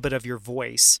 and a little bit of your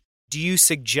voice. Do you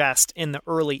suggest in the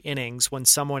early innings when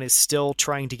someone is still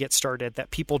trying to get started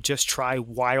that people just try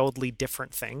wildly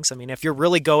different things? I mean, if you're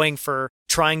really going for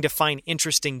trying to find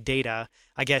interesting data,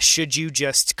 I guess, should you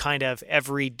just kind of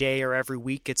every day or every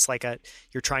week, it's like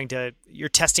you're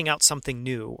testing out something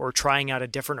new or trying out a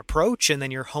different approach and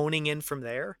then you're honing in from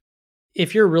there?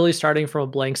 If you're really starting from a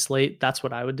blank slate, that's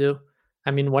what I would do.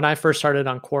 I mean, when I first started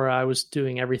on Quora, I was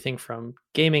doing everything from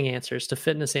gaming answers to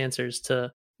fitness answers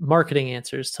to marketing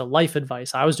answers to life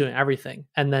advice. I was doing everything.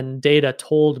 And then data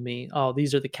told me, oh,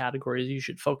 these are the categories you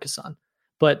should focus on.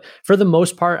 But for the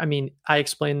most part, I mean, I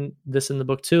explain this in the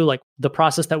book too. Like the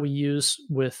process that we use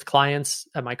with clients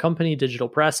at my company, Digital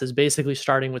Press, is basically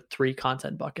starting with 3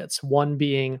 content buckets. One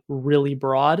being really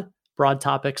broad. Broad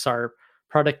topics are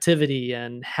productivity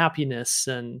and happiness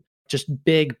and just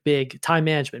big time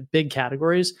management, big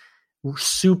categories,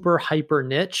 super hyper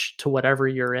niche to whatever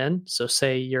you're in. So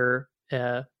say you're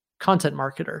a content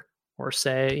marketer, or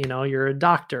say, you're a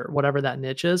doctor, whatever that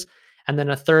niche is. And then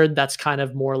a third that's kind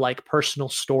of more like personal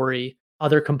story,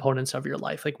 other components of your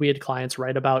life. Like we had clients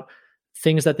write about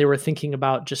things that they were thinking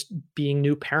about just being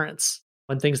new parents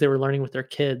and things they were learning with their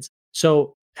kids.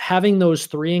 So having those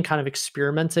 3 and kind of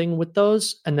experimenting with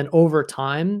those, and then over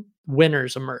time,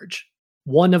 winners emerge.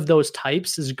 One of those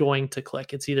types is going to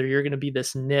click. It's either you're going to be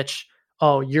this niche,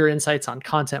 oh, your insights on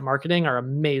content marketing are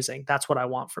amazing. That's what I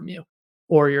want from you.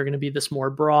 Or you're going to be this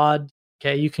more broad,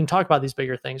 okay, you can talk about these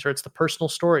bigger things, or it's the personal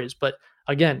stories. But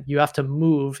again, you have to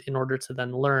move in order to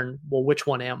then learn, well, which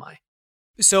one am I?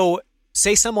 So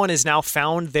say someone has now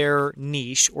found their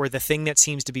niche or the thing that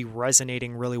seems to be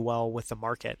resonating really well with the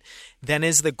market. Then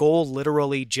is the goal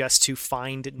literally just to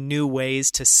find new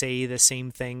ways to say the same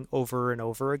thing over and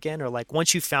over again? Or like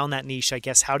once you found that niche, I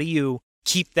guess, how do you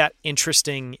keep that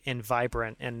interesting and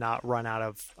vibrant and not run out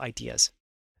of ideas?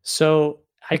 So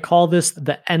I call this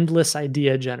the endless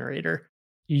idea generator.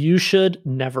 You should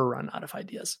never run out of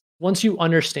ideas. Once you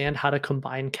understand how to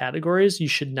combine categories, you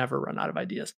should never run out of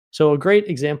ideas. So a great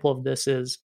example of this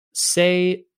is,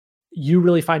 say you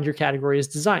really find your category is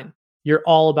design. You're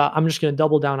all about, I'm just going to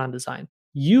double down on design.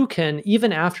 You can,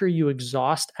 even after you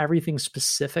exhaust everything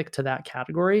specific to that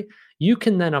category, you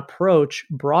can then approach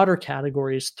broader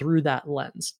categories through that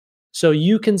lens. So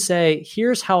you can say,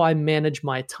 here's how I manage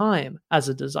my time as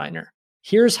a designer.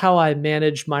 Here's how I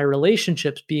manage my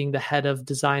relationships being the head of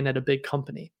design at a big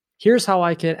company. Here's how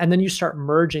I can, and then you start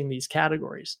merging these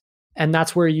categories. And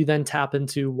that's where you then tap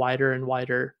into wider and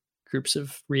wider groups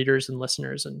of readers and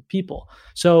listeners and people.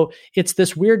 So it's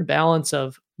this weird balance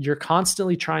of you're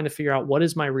constantly trying to figure out, what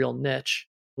is my real niche?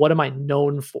 What am I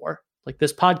known for? Like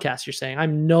this podcast, you're saying,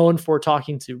 I'm known for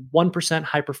talking to 1%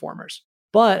 high performers.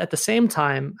 But at the same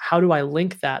time, how do I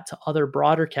link that to other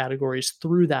broader categories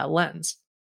through that lens?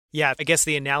 Yeah, I guess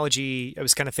the analogy I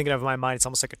was kind of thinking of in my mind, it's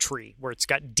almost like a tree where it's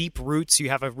got deep roots. You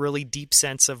have a really deep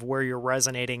sense of where you're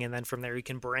resonating. And then from there, you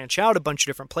can branch out a bunch of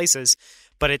different places.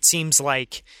 But it seems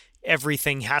like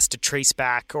everything has to trace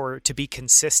back or to be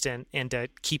consistent and to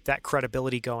keep that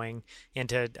credibility going and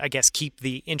to, I guess, keep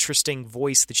the interesting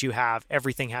voice that you have.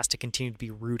 Everything has to continue to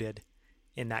be rooted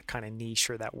in that kind of niche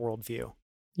or that worldview.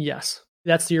 Yes.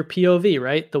 That's your POV,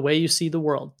 right? The way you see the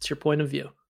world. It's your point of view.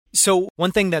 So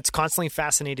one thing that's constantly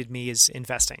fascinated me is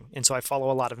investing. And so I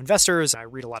follow a lot of investors. I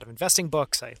read a lot of investing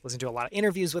books. I listen to a lot of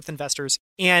interviews with investors.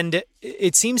 And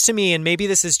it seems to me, and maybe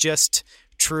this is just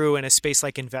true in a space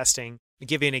like investing, I'll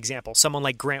give you an example. Someone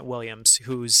like Grant Williams,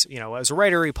 who's, as a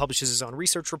writer, he publishes his own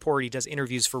research report. He does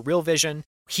interviews for Real Vision.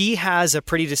 He has a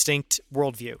pretty distinct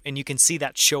worldview, and you can see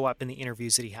that show up in the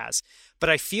interviews that he has. But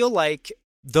I feel like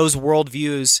those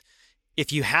worldviews,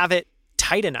 if you have it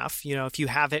tight enough, if you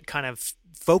have it kind of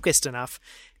focused enough,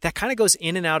 that kind of goes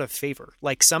in and out of favor.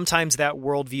 Like sometimes that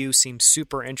worldview seems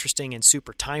super interesting and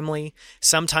super timely.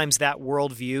 Sometimes that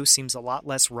worldview seems a lot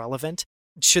less relevant.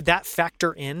 Should that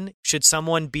factor in? Should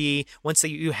someone be, once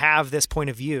you have this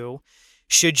point of view,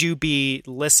 should you be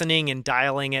listening and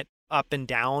dialing it up and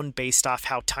down based off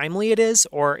how timely it is?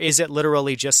 Or is it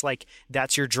literally just like,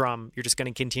 that's your drum, you're just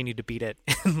going to continue to beat it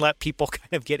and let people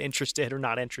kind of get interested or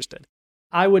not interested?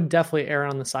 I would definitely err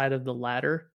on the side of the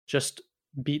latter. Just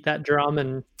beat that drum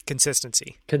and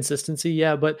Consistency.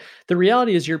 Yeah. But the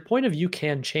reality is your point of view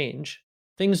can change.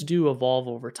 Things do evolve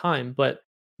over time, but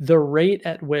the rate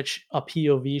at which a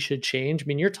POV should change, I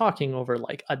mean, you're talking over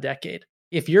like a decade.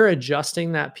 If you're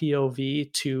adjusting that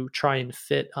POV to try and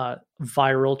fit a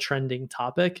viral trending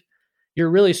topic, you're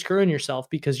really screwing yourself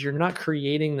because you're not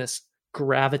creating this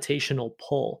gravitational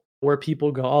pull where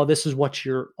people go, oh, this is what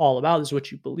you're all about. This is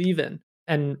what you believe in.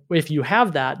 And if you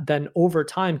have that, then over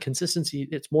time, consistency,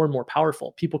 it's more and more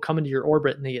powerful. People come into your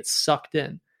orbit and they get sucked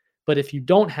in. But if you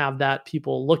don't have that,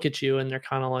 people look at you and they're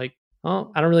kind of like,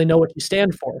 oh, I don't really know what you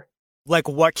stand for. Like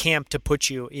what camp to put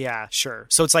you. Yeah, sure.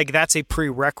 So it's like that's a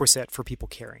prerequisite for people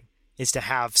caring, is to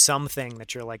have something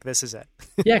that you're like, this is it.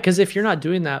 Yeah, because if you're not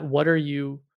doing that, what are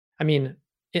you? I mean,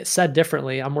 it said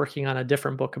differently. I'm working on a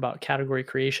different book about category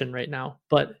creation right now.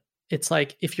 But it's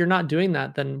like, if you're not doing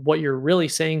that, then what you're really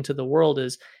saying to the world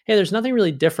is, hey, there's nothing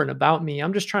really different about me.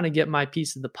 I'm just trying to get my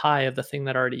piece of the pie of the thing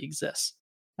that already exists.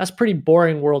 That's pretty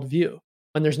boring worldview.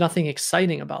 And there's nothing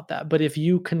exciting about that. But if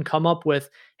you can come up with,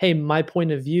 hey, my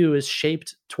point of view is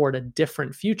shaped toward a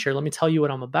different future, let me tell you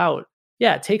what I'm about.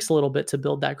 Yeah, it takes a little bit to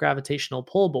build that gravitational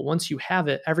pull, but once you have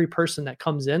it, every person that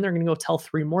comes in, they're going to go tell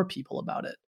 3 more people about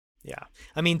it. Yeah.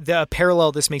 I mean, the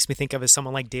parallel this makes me think of is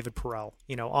someone like David Perell,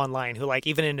 online, who like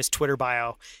even in his Twitter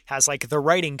bio has like the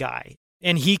writing guy.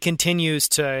 And he continues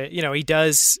to, he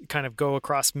does kind of go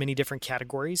across many different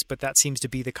categories, but that seems to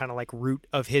be the kind of like root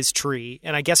of his tree.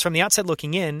 And I guess from the outside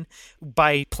looking in,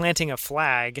 by planting a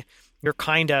flag, you're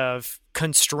kind of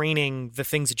constraining the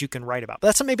things that you can write about. But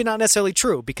that's maybe not necessarily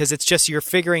true, because it's just you're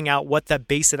figuring out what the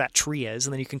base of that tree is,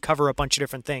 and then you can cover a bunch of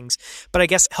different things. But I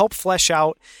guess help flesh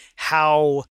out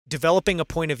how developing a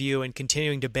point of view and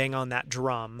continuing to bang on that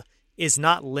drum is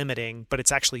not limiting, but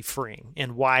it's actually freeing,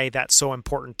 and why that's so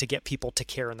important to get people to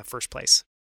care in the first place.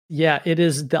 Yeah, it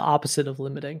is the opposite of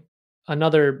limiting.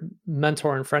 Another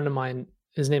mentor and friend of mine,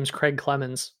 his name's Craig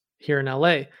Clemens here in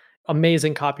LA,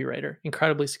 amazing copywriter,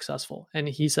 incredibly successful. And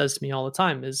he says to me all the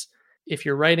time is, if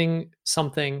you're writing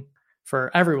something for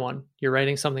everyone, you're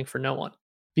writing something for no one.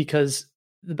 Because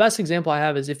the best example I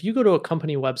have is if you go to a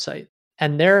company website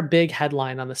and their big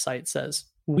headline on the site says,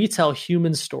 "We tell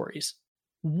human stories."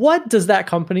 What does that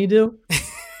company do?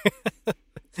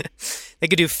 They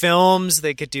could do films,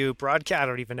 they could do broadcast. I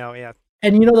don't even know. Yeah.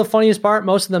 And the funniest part,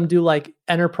 most of them do like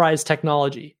enterprise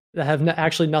technology that have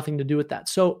actually nothing to do with that.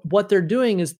 So what they're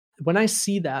doing is, when I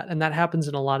see that, and that happens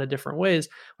in a lot of different ways,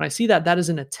 when I see that, that is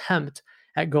an attempt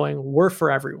at going, we're for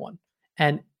everyone.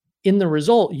 And in the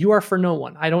result, you are for no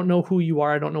one. I don't know who you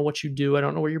are. I don't know what you do. I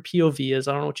don't know what your POV is.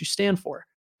 I don't know what you stand for.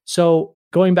 So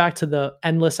going back to the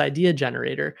endless idea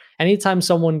generator, anytime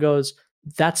someone goes,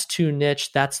 that's too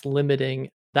niche, that's limiting,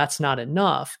 that's not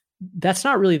enough, that's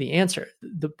not really the answer.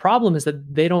 The problem is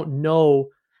that they don't know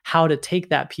how to take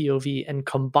that POV and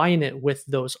combine it with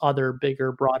those other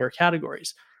bigger, broader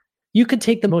categories. You could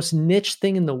take the most niche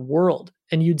thing in the world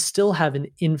and you'd still have an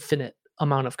infinite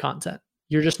amount of content.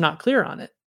 You're just not clear on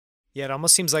it. Yeah, it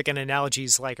almost seems like an analogy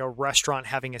is like a restaurant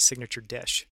having a signature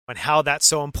dish, and how that's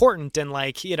so important. And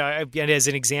like, as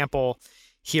an example,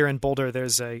 here in Boulder,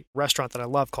 there's a restaurant that I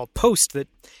love called Post that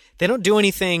they don't do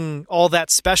anything all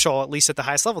that special, at least at the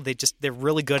highest level. They're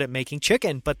really good at making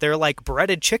chicken, but their like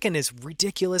breaded chicken is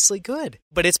ridiculously good.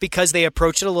 But it's because they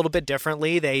approach it a little bit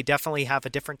differently. They definitely have a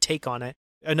different take on it.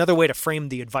 Another way to frame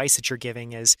the advice that you're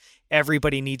giving is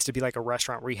everybody needs to be like a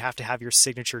restaurant where you have to have your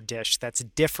signature dish that's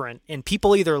different, and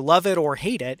people either love it or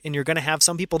hate it. And you're going to have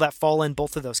some people that fall in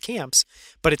both of those camps,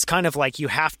 but it's kind of like you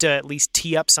have to at least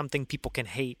tee up something people can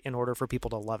hate in order for people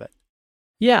to love it.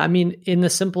 Yeah. I mean, in the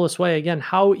simplest way, again,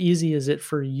 how easy is it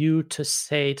for you to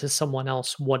say to someone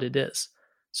else what it is?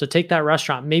 So take that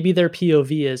restaurant. Maybe their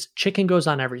POV is chicken goes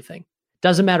on everything.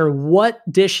 Doesn't matter what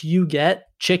dish you get,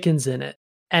 chicken's in it.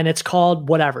 And it's called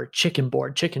whatever, chicken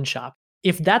board, chicken shop.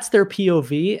 If that's their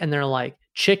POV and they're like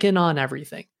chicken on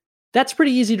everything, that's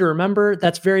pretty easy to remember.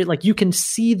 That's very like, you can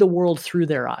see the world through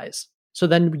their eyes. So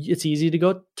then it's easy to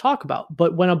go talk about.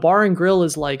 But when a bar and grill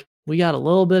is like, we got a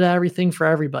little bit of everything for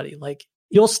everybody, like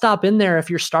you'll stop in there if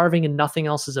you're starving and nothing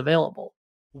else is available.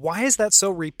 Why is that so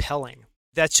repelling?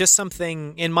 That's just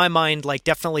something in my mind, like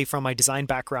definitely from my design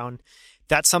background,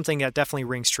 that's something that definitely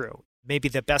rings true. Maybe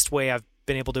the best way I've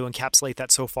been able to encapsulate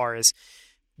that so far is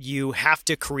you have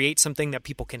to create something that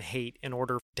people can hate in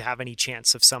order to have any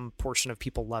chance of some portion of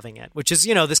people loving it, which is,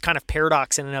 this kind of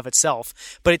paradox in and of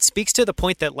itself. But it speaks to the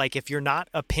point that like, if you're not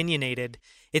opinionated,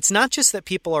 it's not just that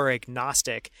people are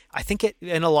agnostic. I think it,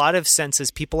 in a lot of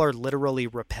senses, people are literally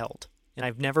repelled. And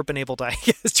I've never been able to, I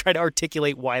guess, try to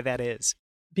articulate why that is.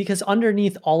 Because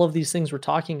underneath all of these things we're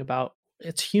talking about,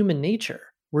 it's human nature.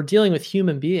 We're dealing with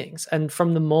human beings. And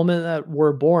from the moment that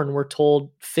we're born, we're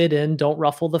told, fit in, don't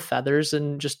ruffle the feathers,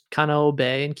 and just kind of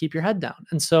obey and keep your head down.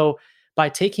 And so by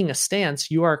taking a stance,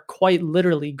 you are quite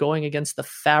literally going against the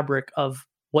fabric of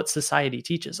what society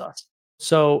teaches us.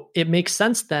 So it makes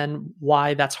sense then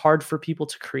why that's hard for people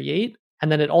to create.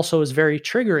 And then it also is very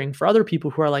triggering for other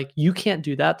people who are like, you can't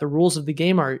do that. The rules of the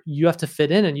game are you have to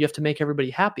fit in and you have to make everybody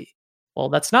happy. Well,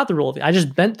 that's not the rule of it. I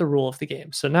just bent the rule of the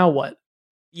game. So now what?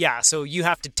 Yeah, so you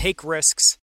have to take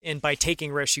risks, and by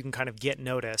taking risks, you can kind of get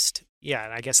noticed. Yeah,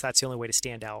 and I guess that's the only way to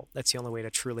stand out. That's the only way to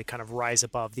truly kind of rise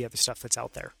above the other stuff that's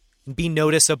out there. And be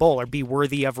noticeable, or be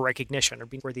worthy of recognition, or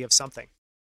be worthy of something.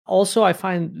 Also, I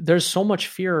find there's so much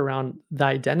fear around the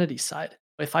identity side.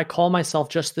 If I call myself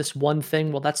just this one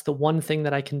thing, well, that's the one thing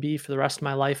that I can be for the rest of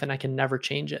my life, and I can never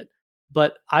change it.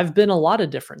 But I've been a lot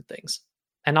of different things.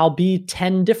 And I'll be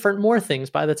 10 different more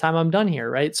things by the time I'm done here,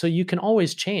 right? So you can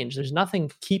always change. There's nothing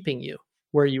keeping you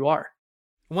where you are.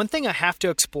 One thing I have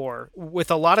to explore with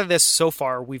a lot of this so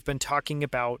far, we've been talking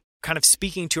about kind of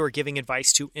speaking to or giving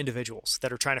advice to individuals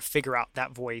that are trying to figure out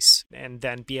that voice and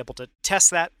then be able to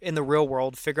test that in the real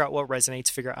world, figure out what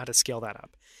resonates, figure out how to scale that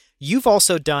up. You've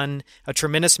also done a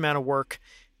tremendous amount of work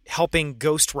helping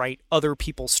ghostwrite other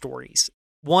people's stories.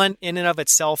 One, in and of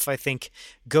itself, I think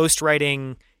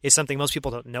ghostwriting is something most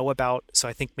people don't know about. So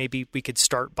I think maybe we could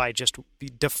start by just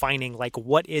defining like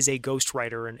what is a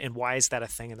ghostwriter and why is that a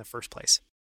thing in the first place?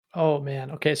 Oh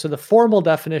man. Okay. So the formal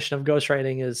definition of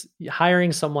ghostwriting is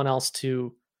hiring someone else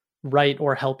to write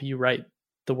or help you write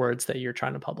the words that you're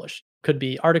trying to publish. Could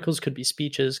be articles, could be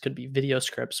speeches, could be video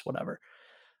scripts, whatever.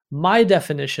 My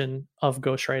definition of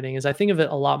ghostwriting is I think of it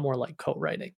a lot more like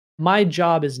co-writing. My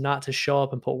job is not to show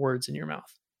up and put words in your mouth.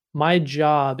 My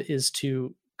job is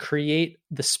to create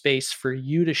the space for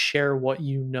you to share what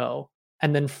you know,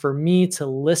 and then for me to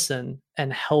listen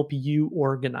and help you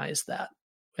organize that.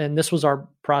 And this was our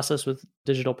process with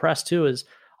Digital Press too, is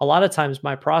a lot of times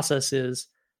my process is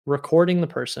recording the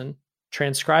person,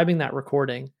 transcribing that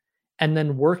recording, and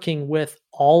then working with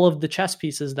all of the chess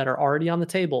pieces that are already on the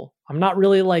table. I'm not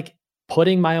really like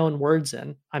putting my own words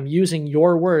in. I'm using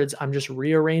your words. I'm just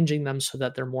rearranging them so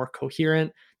that they're more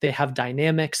coherent. They have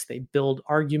dynamics. They build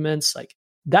arguments. Like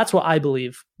that's what I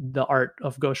believe the art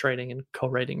of ghostwriting and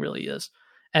co-writing really is.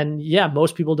 And yeah,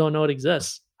 most people don't know it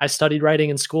exists. I studied writing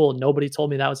in school. Nobody told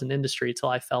me that was an industry until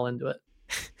I fell into it.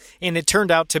 And it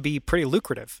turned out to be pretty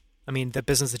lucrative. I mean, the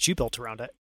business that you built around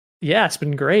it. Yeah, it's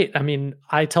been great. I mean,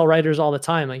 I tell writers all the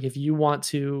time, like if you want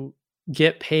to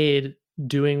get paid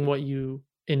doing what you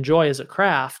enjoy as a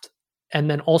craft and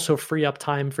then also free up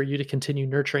time for you to continue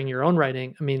nurturing your own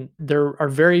writing, I mean, there are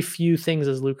very few things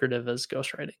as lucrative as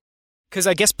ghostwriting. Because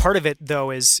I guess part of it,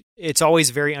 though, is it's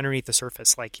always very underneath the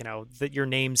surface. Like, you know, that your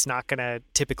name's not going to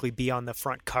typically be on the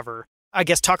front cover. I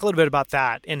guess talk a little bit about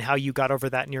that and how you got over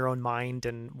that in your own mind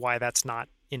and why that's not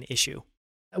an issue.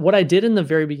 What I did in the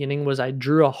very beginning was I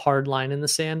drew a hard line in the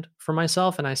sand for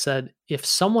myself. And I said, if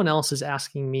someone else is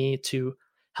asking me to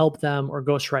help them or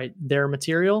ghostwrite their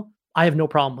material, I have no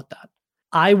problem with that.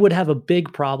 I would have a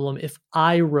big problem if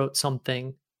I wrote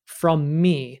something from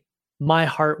me, my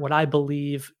heart, what I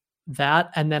believe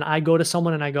that, and then I go to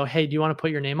someone and I go, hey, do you want to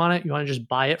put your name on it? You want to just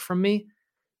buy it from me?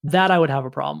 That I would have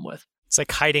a problem with. It's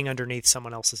like hiding underneath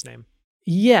someone else's name.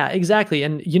 Yeah, exactly.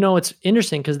 And, you know, it's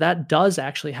interesting because that does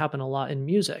actually happen a lot in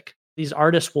music. These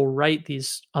artists will write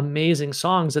these amazing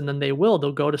songs and then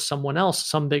they'll go to someone else,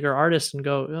 some bigger artist and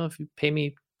go, oh, if you pay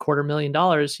me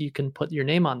 $250,000, you can put your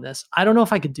name on this. I don't know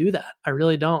if I could do that. I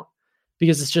really don't,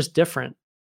 because it's just different.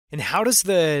 And how does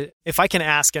if I can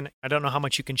ask, and I don't know how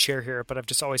much you can share here, but I've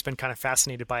just always been kind of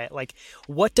fascinated by it. Like,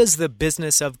 what does the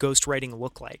business of ghostwriting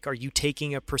look like? Are you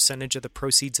taking a percentage of the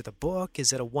proceeds of the book?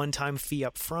 Is it a one-time fee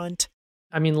up front?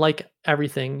 I mean, like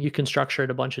everything, you can structure it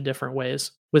a bunch of different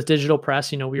ways. With Digital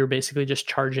Press, you know, we were basically just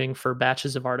charging for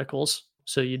batches of articles.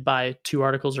 So you'd buy 2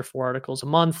 articles or 4 articles a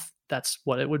month. That's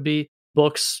what it would be.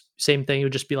 Books, same thing. It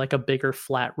would just be like a bigger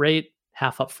flat rate,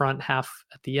 half up front, half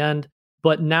at the end.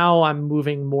 But now I'm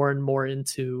moving more and more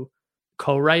into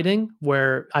co-writing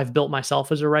where I've built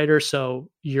myself as a writer. So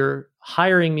you're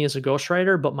hiring me as a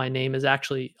ghostwriter, but my name is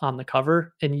actually on the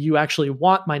cover and you actually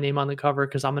want my name on the cover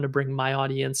because I'm going to bring my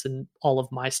audience and all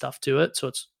of my stuff to it. So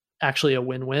it's actually a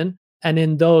win-win. And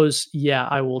in those, yeah,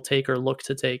 I will take or look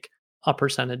to take a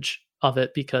percentage of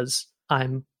it because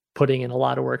I'm putting in a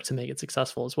lot of work to make it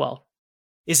successful as well.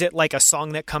 Is it like a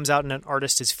song that comes out and an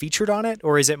artist is featured on it?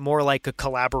 Or is it more like a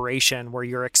collaboration where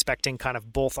you're expecting kind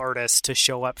of both artists to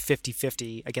show up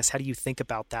 50-50? I guess, how do you think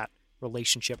about that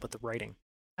relationship with the writing?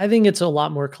 I think it's a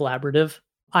lot more collaborative.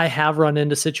 I have run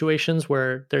into situations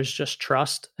where there's just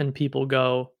trust and people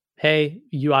go, hey,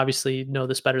 you obviously know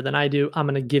this better than I do. I'm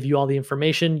going to give you all the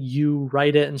information. You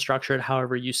write it and structure it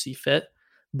however you see fit.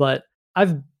 But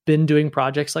I've been doing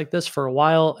projects like this for a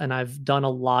while and I've done a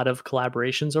lot of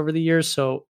collaborations over the years.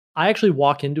 So I actually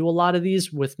walk into a lot of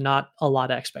these with not a lot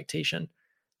of expectation.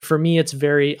 For me, it's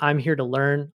I'm here to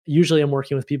learn. Usually I'm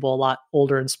working with people a lot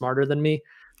older and smarter than me.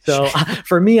 So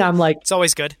for me, I'm like, it's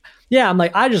always good. Yeah. I'm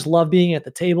like, I just love being at the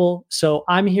table. So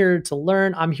I'm here to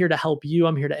learn. I'm here to help you.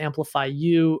 I'm here to amplify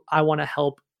you. I want to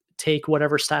help take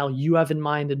whatever style you have in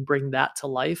mind and bring that to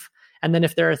life. And then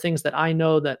if there are things that I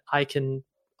know that I can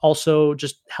also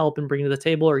just help and bring to the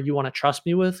table or you want to trust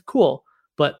me with, cool.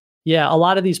 But yeah, a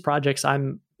lot of these projects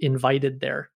I'm invited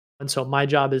there. And so my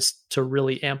job is to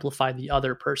really amplify the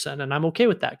other person. And I'm okay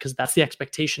with that because that's the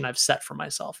expectation I've set for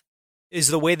myself. Is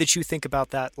the way that you think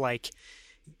about that, like,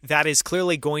 that is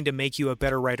clearly going to make you a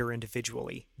better writer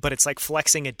individually, but it's like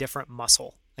flexing a different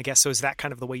muscle, I guess. So is that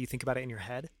kind of the way you think about it in your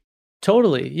head?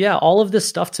 Totally. Yeah. All of this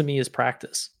stuff to me is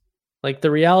practice. Like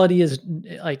the reality is,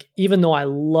 like, even though I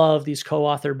love these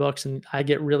co-author books and I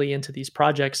get really into these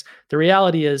projects, the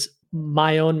reality is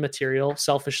my own material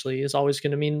selfishly is always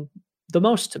going to mean the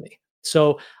most to me.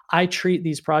 So I treat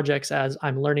these projects as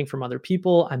I'm learning from other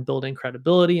people, I'm building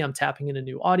credibility, I'm tapping into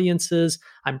new audiences,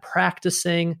 I'm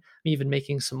practicing, I'm even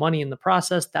making some money in the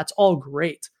process. That's all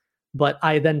great. But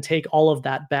I then take all of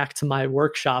that back to my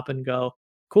workshop and go,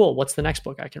 cool, what's the next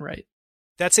book I can write?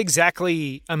 That's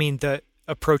exactly, I mean, the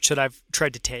approach that I've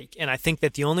tried to take. And I think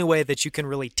that the only way that you can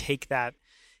really take that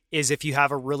is if you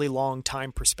have a really long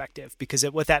time perspective, because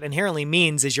what that inherently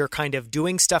means is you're kind of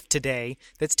doing stuff today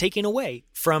that's taking away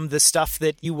from the stuff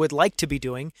that you would like to be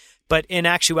doing. But in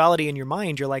actuality, in your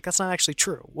mind, you're like, that's not actually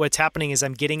true. What's happening is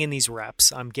I'm getting in these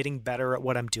reps. I'm getting better at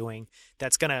what I'm doing.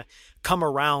 That's going to come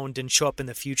around and show up in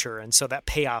the future. And so that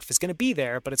payoff is going to be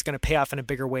there, but it's going to pay off in a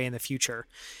bigger way in the future.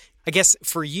 I guess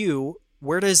for you,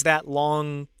 where does that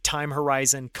long time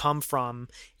horizon come from?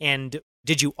 And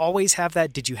did you always have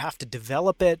that? Did you have to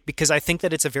develop it? Because I think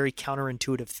that it's a very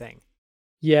counterintuitive thing.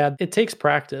 Yeah, it takes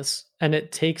practice, and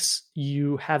it takes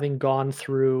you having gone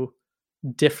through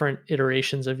different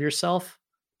iterations of yourself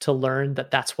to learn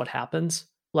that that's what happens.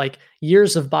 Like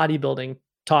years of bodybuilding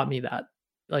taught me that.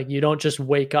 Like you don't just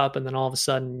wake up and then all of a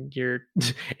sudden you're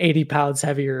 80 pounds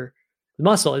heavier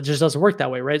muscle. It just doesn't work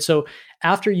that way, right? So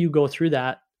after you go through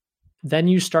that, then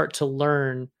you start to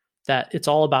learn that it's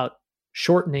all about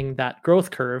shortening that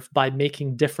growth curve by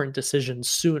making different decisions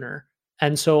sooner.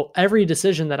 And so every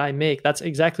decision that I make, that's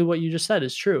exactly what you just said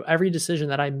is true. Every decision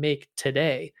that I make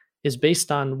today is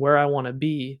based on where I want to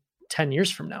be 10 years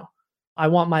from now. I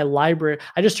want my library.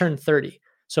 I just turned 30.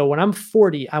 So when I'm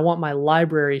 40, I want my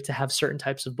library to have certain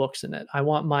types of books in it. I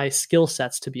want my skill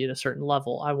sets to be at a certain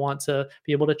level. I want to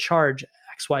be able to charge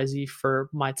XYZ for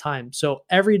my time. So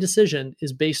every decision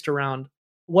is based around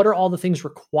what are all the things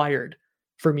required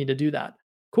for me to do that?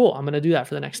 Cool. I'm going to do that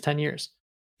for the next 10 years.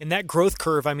 In that growth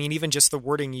curve, I mean, even just the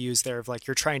wording you use there of like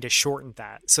you're trying to shorten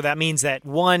that. So that means that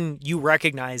one, you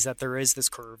recognize that there is this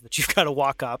curve that you've got to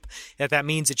walk up, that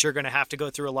means that you're going to have to go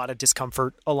through a lot of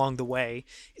discomfort along the way.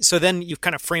 So then you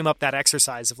kind of frame up that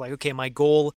exercise of like, okay, my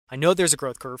goal, I know there's a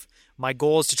growth curve. My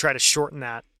goal is to try to shorten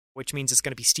that, which means it's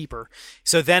going to be steeper.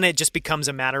 So then it just becomes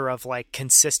a matter of like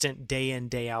consistent day in,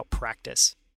 day out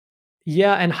practice.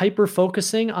 Yeah, and hyper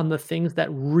focusing on the things that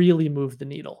really move the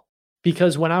needle.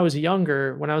 Because when I was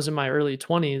younger, when I was in my early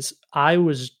 20s, I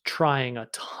was trying a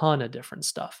ton of different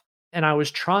stuff. And I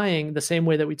was trying the same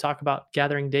way that we talk about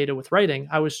gathering data with writing.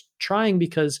 I was trying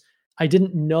because I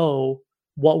didn't know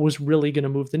what was really going to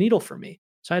move the needle for me.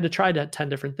 So I had to try 10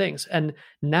 different things. And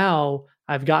now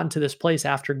I've gotten to this place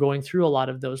after going through a lot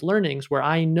of those learnings where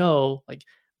I know like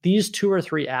these 2 or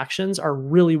 3 actions are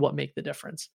really what make the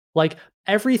difference. Like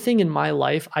everything in my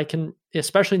life, I can,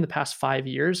 especially in the past 5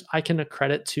 years, I can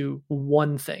accredit to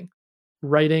one thing: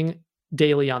 writing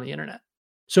daily on the internet.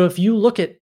 So if you look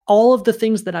at all of the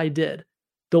things that I did,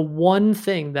 the one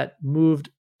thing that moved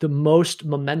the most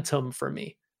momentum for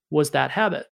me was that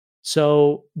habit.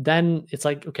 So then it's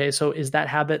like, okay, so is that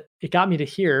habit, it got me to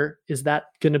here. Is that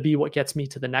going to be what gets me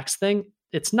to the next thing?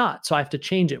 It's not. So I have to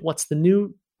change it. What's the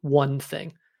new one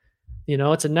thing? You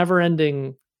know, it's a never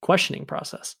ending questioning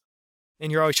process.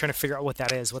 And you're always trying to figure out what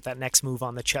that is, what that next move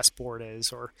on the chessboard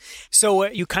is. Or so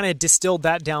you kind of distilled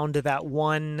that down to that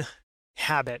one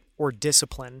habit or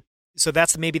discipline. So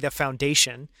that's maybe the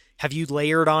foundation. Have you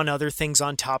layered on other things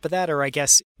on top of that? Or I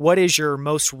guess, what is your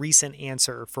most recent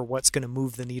answer for what's going to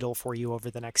move the needle for you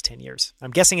over the next 10 years? I'm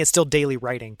guessing it's still daily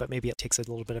writing, but maybe it takes a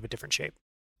little bit of a different shape.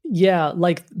 Yeah,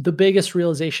 like the biggest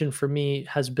realization for me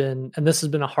has been, and this has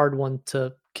been a hard one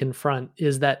to confront,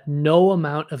 is that no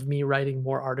amount of me writing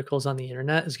more articles on the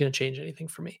internet is going to change anything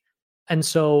for me. And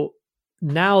so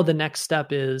now the next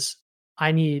step is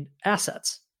I need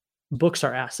assets. Books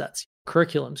are assets.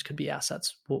 Curriculums could be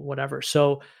assets, whatever.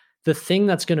 So the thing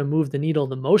that's going to move the needle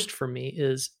the most for me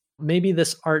is maybe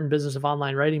this Art and Business of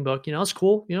Online Writing book. You know, it's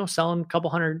cool, you know, selling a couple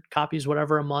hundred copies,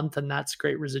 whatever, a month, and that's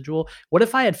great residual. What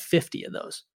if I had 50 of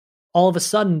those? All of a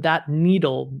sudden that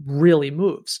needle really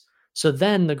moves. So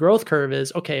then the growth curve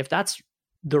is, okay, if that's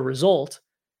the result,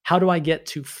 how do I get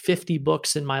to 50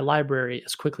 books in my library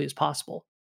as quickly as possible?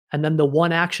 And then the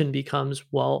one action becomes,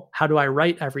 well, how do I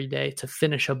write every day to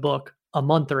finish a book a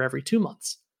month or every 2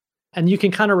 months? And you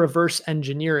can kind of reverse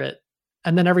engineer it,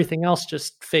 and then everything else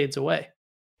just fades away.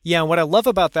 Yeah, and what I love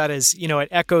about that is, you know, it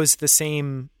echoes the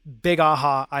same big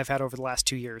aha I've had over the last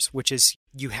 2 years, which is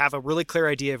you have a really clear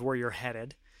idea of where you're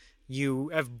headed. You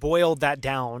have boiled that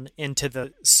down into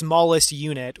the smallest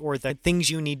unit or the things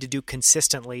you need to do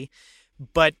consistently.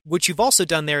 But what you've also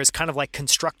done there is kind of like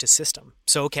construct a system.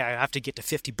 So, okay, I have to get to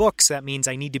 50 books. That means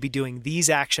I need to be doing these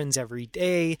actions every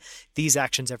day, these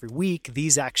actions every week,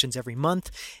 these actions every month.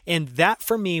 And that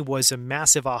for me was a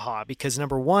massive aha because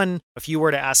number one, if you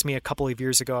were to ask me a couple of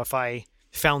years ago if I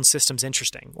found systems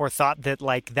interesting or thought that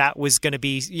like that was going to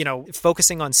be,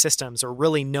 focusing on systems or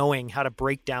really knowing how to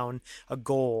break down a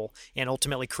goal and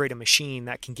ultimately create a machine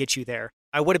that can get you there,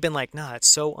 I would have been like, nah, it's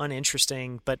so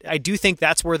uninteresting. But I do think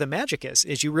that's where the magic is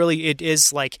it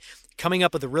is like coming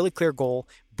up with a really clear goal,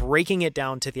 breaking it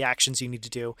down to the actions you need to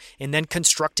do, and then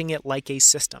constructing it like a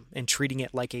system and treating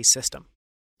it like a system.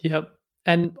 Yep.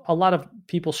 And a lot of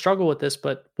people struggle with this,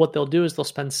 but what they'll do is they'll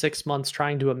spend 6 months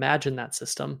trying to imagine that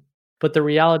system. But the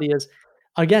reality is,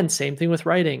 again, same thing with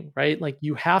writing, right? Like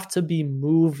you have to be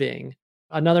moving.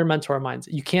 Another mentor of mine,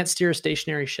 you can't steer a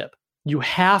stationary ship. You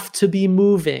have to be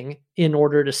moving in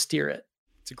order to steer it.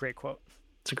 It's a great quote.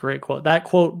 It's a great quote. That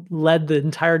quote led the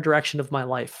entire direction of my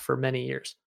life for many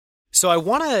years. So I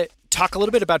want to talk a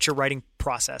little bit about your writing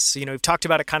process. So, we've talked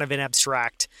about it kind of in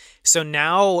abstract. So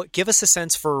now give us a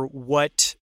sense for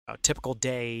what a typical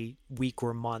day, week,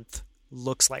 or month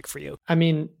looks like for you. I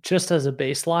mean, just as a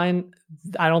baseline,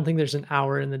 I don't think there's an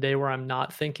hour in the day where I'm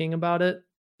not thinking about it.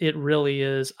 It really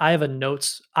is. I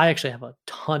actually have a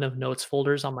ton of notes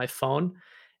folders on my phone.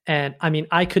 And I mean,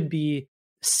 I could be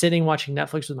sitting watching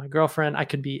Netflix with my girlfriend. I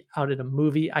could be out at a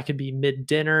movie. I could be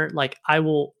mid-dinner. Like I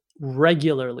will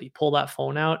regularly pull that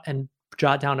phone out and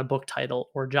jot down a book title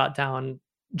or jot down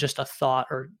just a thought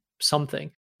or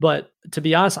something. But to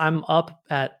be honest, I'm up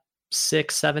at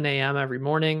 6, 7 a.m. every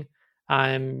morning.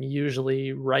 I'm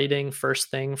usually writing first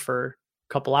thing for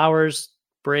a couple hours,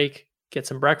 break, get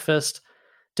some breakfast.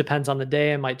 Depends on the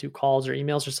day. I might do calls or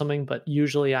emails or something, but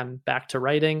usually I'm back to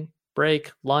writing,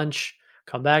 break, lunch,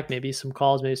 come back, maybe some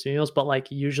calls, maybe some emails, but like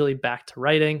usually back to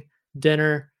writing,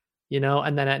 dinner,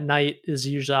 and then at night is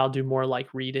usually I'll do more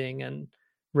like reading and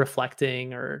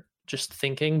reflecting or just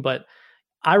thinking. But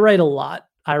I write a lot.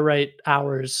 I write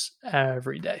hours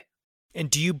every day. And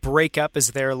do you break up?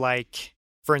 Is there like,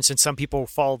 for instance, some people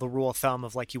follow the rule of thumb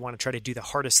of like you want to try to do the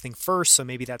hardest thing first. So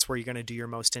maybe that's where you're going to do your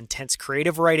most intense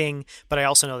creative writing. But I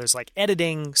also know there's like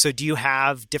editing. So do you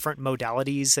have different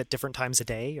modalities at different times a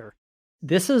day or?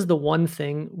 This is the one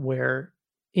thing where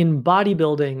in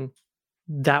bodybuilding,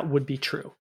 that would be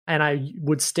true. And I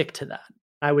would stick to that.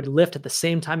 I would lift at the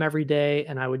same time every day.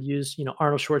 And I would use,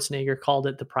 Arnold Schwarzenegger called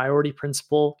it the priority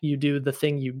principle. You do the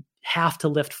thing you have to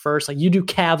lift first. Like you do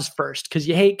calves first because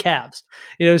you hate calves,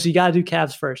 so you got to do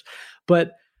calves first.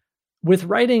 But with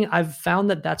writing, I've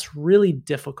found that that's really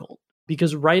difficult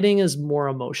because writing is more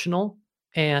emotional.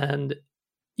 And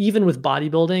even with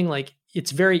bodybuilding, like it's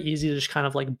very easy to just kind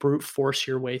of like brute force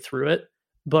your way through it.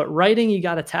 But writing, you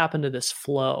got to tap into this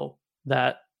flow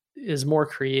that is more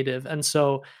creative. And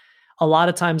so a lot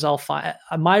of times I'll find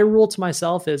my rule to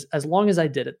myself is as long as I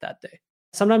did it that day.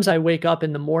 Sometimes I wake up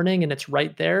in the morning and it's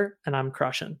right there and I'm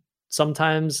crushing.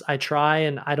 Sometimes I try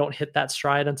and I don't hit that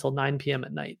stride until 9 p.m.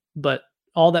 at night. But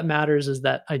all that matters is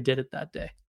that I did it that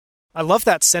day. I love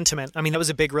that sentiment. I mean, that was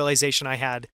a big realization I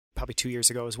had probably 2 years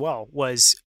ago as well,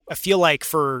 was I feel like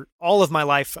for all of my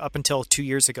life up until 2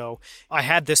 years ago, I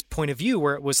had this point of view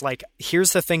where it was like,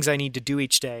 here's the things I need to do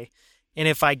each day. And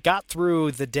if I got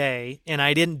through the day and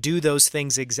I didn't do those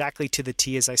things exactly to the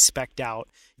T as I spec'd out,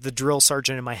 the drill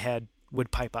sergeant in my head would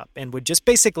pipe up and would just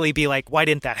basically be like, why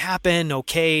didn't that happen?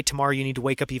 Okay, tomorrow you need to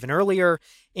wake up even earlier.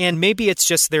 And maybe it's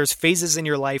just there's phases in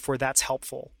your life where that's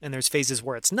helpful and there's phases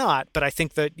where it's not. But I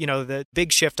think that, the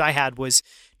big shift I had was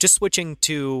just switching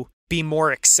to be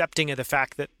more accepting of the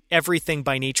fact that everything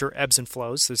by nature ebbs and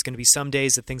flows. There's going to be some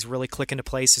days that things really click into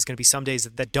place. There's going to be some days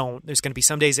that don't. There's going to be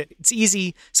some days that it's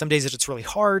easy, some days that it's really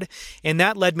hard. And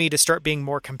that led me to start being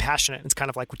more compassionate. It's kind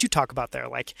of like what you talk about there,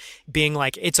 like being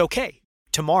like, it's okay.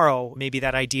 Tomorrow, maybe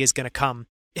that idea is going to come.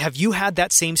 Have you had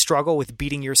that same struggle with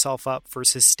beating yourself up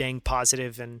versus staying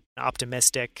positive and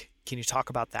optimistic? Can you talk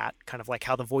about that? Kind of like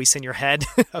how the voice in your head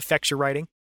affects your writing?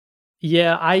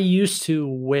 Yeah, I used to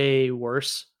way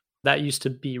worse. That used to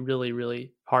be really,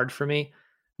 really hard for me.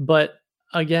 But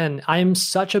again, I'm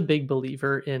such a big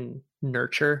believer in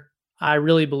nurture. I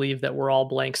really believe that we're all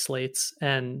blank slates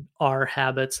and our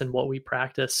habits and what we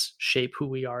practice shape who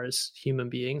we are as human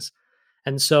beings.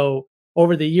 And so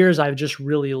over the years, I've just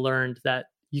really learned that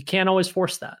you can't always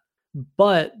force that.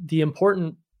 But the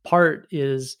important part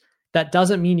is that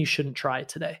doesn't mean you shouldn't try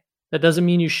today. That doesn't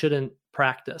mean you shouldn't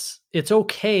practice. It's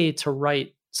okay to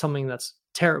write something that's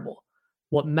terrible.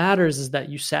 What matters is that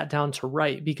you sat down to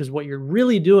write, because what you're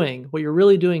really doing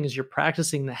is you're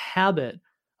practicing the habit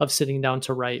of sitting down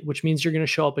to write, which means you're going to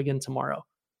show up again tomorrow.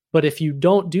 But if you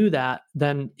don't do that,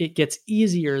 then it gets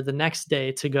easier the next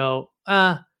day to go,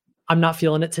 I'm not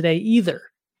feeling it today either.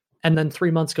 And then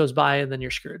 3 months goes by and then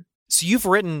you're screwed. So you've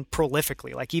written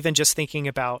prolifically, like even just thinking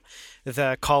about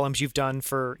the columns you've done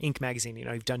for Inc. magazine,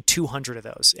 you've done 200 of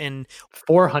those and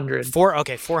 400.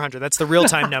 400. That's the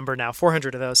real-time number now,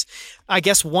 400 of those. I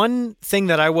guess one thing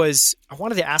that I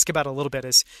wanted to ask about a little bit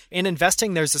is in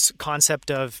investing, there's this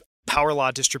concept of power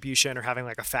law distribution or having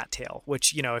like a fat tail,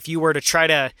 which, if you were to try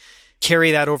to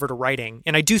carry that over to writing.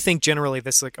 And I do think generally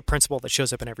this is like a principle that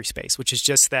shows up in every space, which is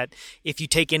just that if you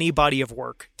take any body of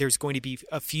work, there's going to be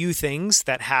a few things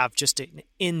that have just an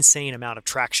insane amount of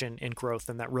traction and growth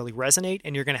and that really resonate.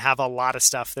 And you're going to have a lot of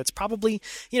stuff that's probably,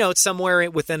 it's somewhere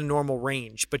within a normal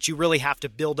range, but you really have to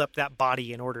build up that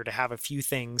body in order to have a few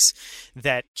things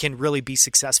that can really be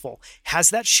successful.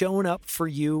 Has that shown up for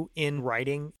you in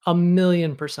writing?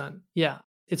 1,000,000%. Yeah.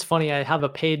 It's funny, I have a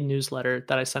paid newsletter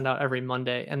that I send out every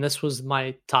Monday, and this was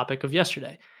my topic of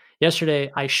yesterday. Yesterday,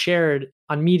 I shared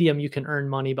on Medium, you can earn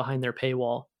money behind their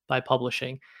paywall by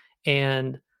publishing.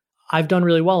 And I've done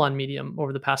really well on Medium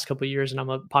over the past couple of years, and I'm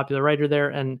a popular writer there.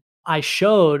 And I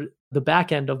showed the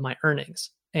back end of my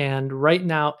earnings. And right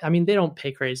now, they don't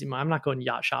pay crazy money. I'm not going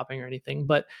yacht shopping or anything,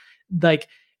 but like,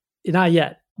 not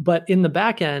yet. But in the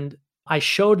back end, I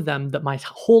showed them that my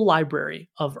whole library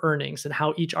of earnings and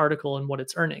how each article and what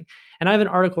it's earning. And I have an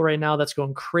article right now that's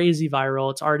going crazy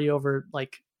viral. It's already over,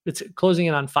 it's closing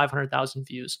in on 500,000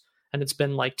 views. And it's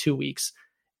been like 2 weeks.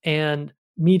 And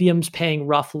Medium's paying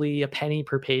roughly a penny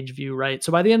per page view, right?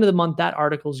 So by the end of the month, that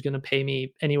article is going to pay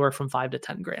me anywhere from 5 to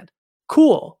 10 grand.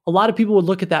 Cool. A lot of people would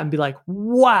look at that and be like,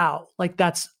 wow, like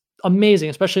that's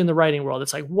amazing, especially in the writing world.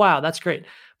 It's like, wow, that's great.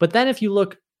 But then if you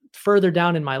look further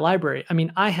down in my library,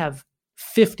 I have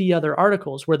 50 other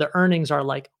articles where the earnings are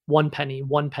like 1 penny,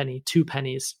 1 penny, 2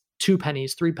 pennies, 2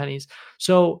 pennies, 3 pennies.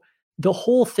 So the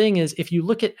whole thing is, if you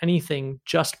look at anything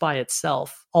just by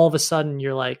itself, all of a sudden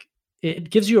you're like, it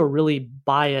gives you a really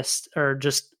biased, or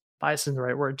just bias isn't the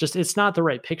right word. Just, it's not the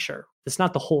right picture. It's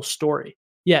not the whole story.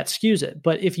 Yeah, it skews it.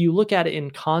 But if you look at it in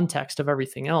context of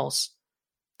everything else,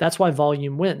 that's why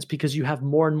volume wins, because you have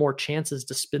more and more chances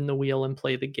to spin the wheel and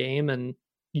play the game, and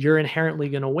you're inherently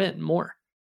going to win more.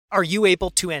 Are you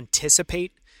able to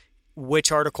anticipate which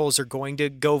articles are going to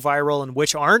go viral and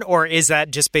which aren't? Or is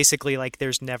that just basically like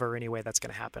there's never any way that's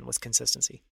going to happen with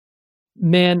consistency?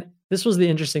 Man, this was the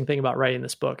interesting thing about writing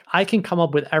this book. I can come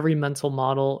up with every mental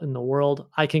model in the world.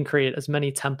 I can create as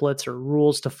many templates or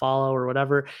rules to follow or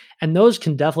whatever. And those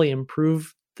can definitely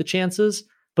improve the chances.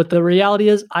 But the reality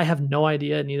is I have no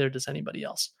idea, neither does anybody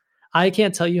else. I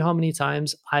can't tell you how many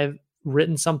times I've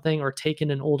written something or taken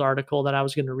an old article that I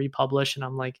was going to republish, and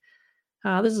I'm like,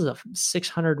 this is a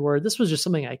 600 word. This was just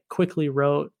something I quickly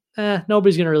wrote.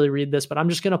 Nobody's going to really read this, but I'm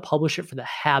just going to publish it for the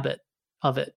habit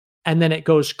of it. And then it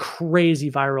goes crazy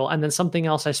viral. And then something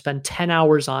else I spend 10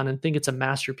 hours on and think it's a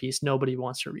masterpiece. Nobody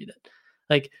wants to read it.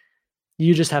 Like,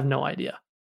 you just have no idea.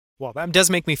 Well, that does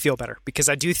make me feel better, because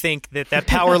I do think that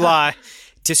power law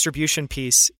distribution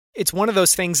piece, it's one of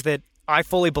those things that I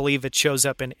fully believe it shows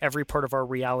up in every part of our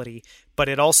reality, but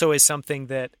it also is something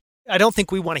that I don't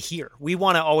think we want to hear. We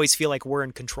want to always feel like we're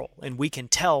in control and we can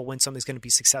tell when something's going to be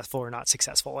successful or not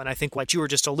successful. And I think what you were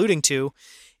just alluding to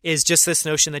is just this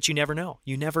notion that you never know.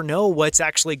 You never know what's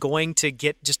actually going to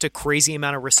get just a crazy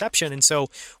amount of reception. And so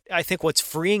I think what's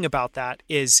freeing about that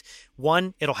is,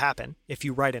 one, it'll happen. If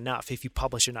you write enough, if you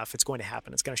publish enough, it's going to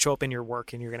happen. It's going to show up in your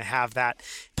work and you're going to have that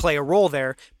play a role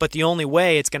there. But the only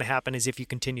way it's going to happen is if you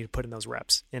continue to put in those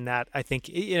reps. And that, I think,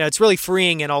 it's really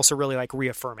freeing and also really like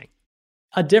reaffirming.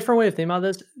 A different way of thinking about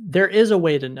this, there is a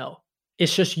way to know.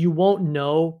 It's just you won't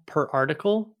know per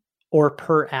article or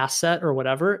per asset or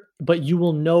whatever, but you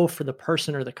will know for the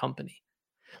person or the company.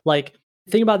 Like,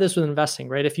 think about this with investing,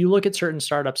 right? If you look at certain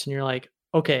startups and you're like,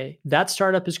 okay, that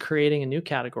startup is creating a new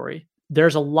category.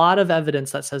 There's a lot of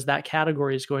evidence that says that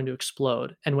category is going to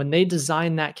explode. And when they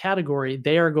design that category,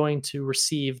 they are going to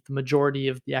receive the majority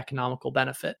of the economical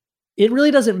benefit. It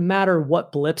really doesn't matter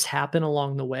what blips happen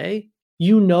along the way.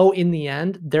 You know, in the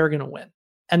end, they're going to win.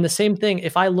 And the same thing,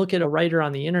 if I look at a writer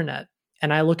on the internet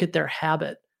and I look at their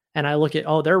habit and I look at,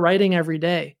 they're writing every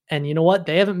day. And you know what?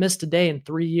 They haven't missed a day in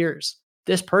 3 years.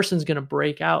 This person's going to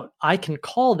break out. I can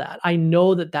call that. I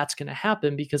know that that's going to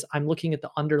happen because I'm looking at the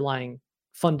underlying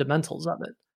fundamentals of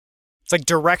it. It's like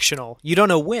directional. You don't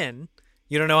know when,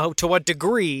 you don't know to what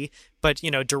degree, but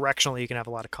directionally you can have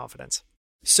a lot of confidence.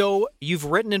 So you've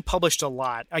written and published a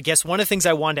lot. I guess one of the things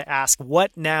I wanted to ask,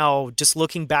 what now, just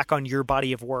looking back on your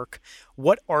body of work,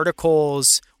 what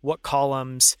articles, what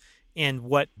columns, and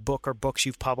what book or books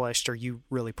you've published are you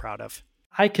really proud of?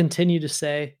 I continue to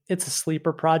say it's a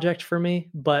sleeper project for me,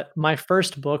 but my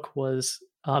first book was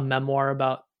a memoir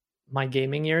about my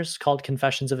gaming years called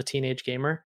Confessions of a Teenage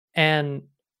Gamer. And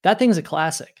that thing's a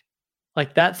classic.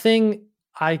 Like that thing,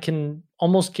 I can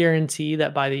almost guarantee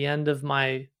that by the end of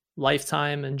my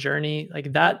lifetime and journey,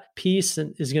 like that piece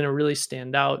is going to really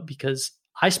stand out because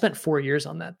I spent 4 years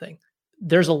on that thing.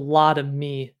 There's a lot of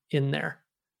me in there.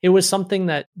 It was something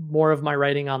that more of my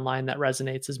writing online that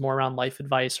resonates is more around life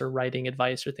advice or writing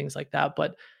advice or things like that.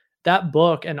 But that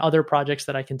book and other projects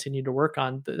that I continue to work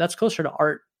on, that's closer to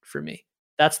art for me.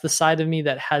 That's the side of me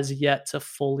that has yet to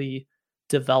fully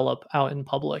develop out in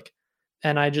public.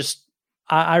 And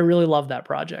I really love that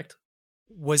project.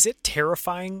 Was it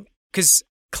terrifying? Because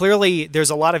clearly there's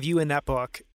a lot of you in that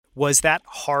book. Was that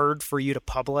hard for you to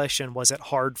publish? And was it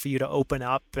hard for you to open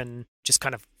up and just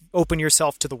kind of open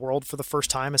yourself to the world for the first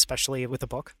time, especially with a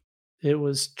book? It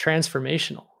was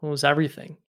transformational. It was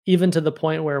everything. Even to the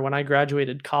point where when I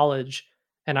graduated college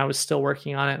and I was still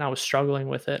working on it and I was struggling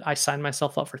with it, I signed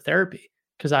myself up for therapy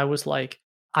because I was like,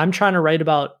 I'm trying to write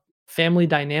about family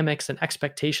dynamics and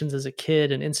expectations as a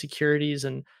kid and insecurities.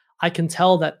 And I can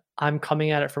tell that I'm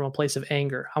coming at it from a place of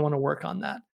anger. I want to work on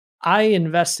that. I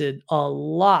invested a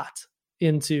lot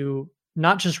into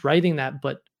not just writing that,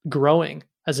 but growing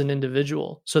as an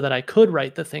individual so that I could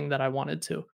write the thing that I wanted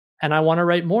to. And I want to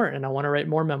write more and I want to write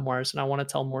more memoirs and I want to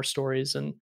tell more stories.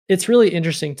 And it's really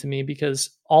interesting to me because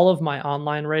all of my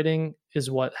online writing is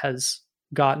what has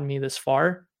gotten me this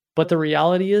far. But the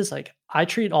reality is like, I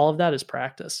treat all of that as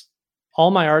practice. All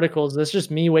my articles, that's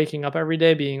just me waking up every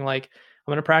day being like,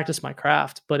 I'm going to practice my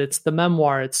craft, but it's the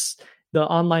memoir, it's the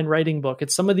online writing book.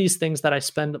 It's some of these things that I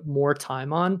spend more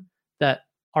time on that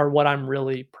are what I'm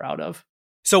really proud of.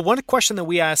 So one question that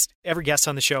we asked every guest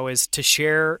on the show is to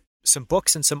share some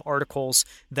books and some articles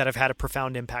that have had a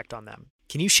profound impact on them.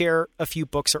 Can you share a few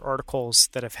books or articles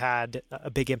that have had a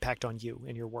big impact on you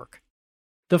and your work?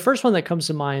 The first one that comes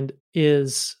to mind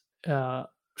is a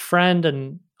friend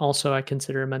and also I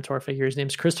consider a mentor figure. His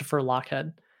name's Christopher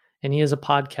Lochhead, and he has a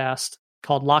podcast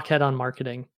called Lochhead on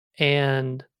Marketing.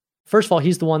 And first of all,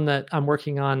 he's the one that I'm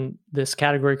working on this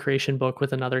category creation book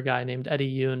with another guy named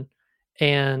Eddie Yoon.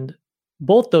 And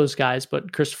both those guys,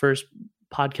 but Christopher's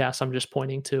podcast I'm just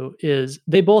pointing to, is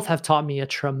they both have taught me a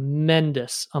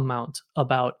tremendous amount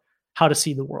about how to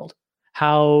see the world,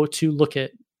 how to look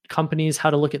at companies, how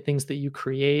to look at things that you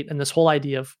create, and this whole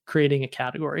idea of creating a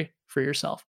category for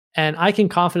yourself. And I can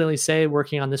confidently say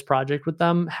working on this project with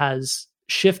them has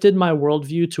shifted my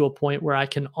worldview to a point where I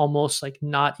can almost like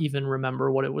not even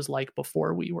remember what it was like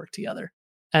before we worked together.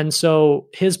 And so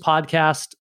his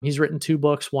podcast, he's written 2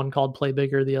 books, one called Play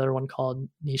Bigger, the other one called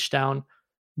Niche Down.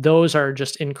 Those are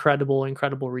just incredible,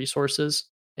 incredible resources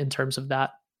in terms of that,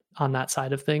 on that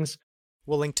side of things.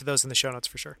 We'll link to those in the show notes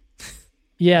for sure.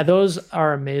 Yeah, those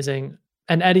are amazing.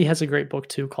 And Eddie has a great book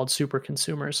too called Super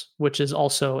Consumers, which is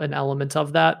also an element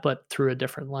of that, but through a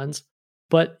different lens.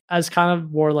 But as kind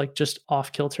of more like just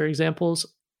off-kilter examples,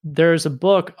 there's a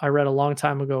book I read a long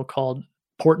time ago called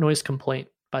Portnoy's Complaint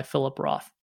by Philip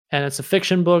Roth. And it's a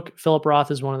fiction book. Philip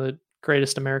Roth is one of the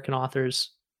greatest American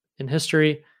authors in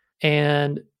history.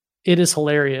 And it is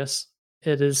hilarious.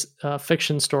 It is a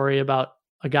fiction story about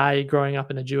a guy growing up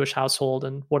in a Jewish household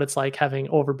and what it's like having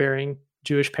overbearing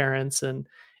Jewish parents. And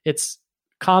it's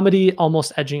comedy,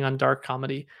 almost edging on dark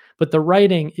comedy. But the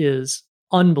writing is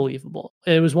unbelievable.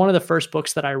 It was one of the first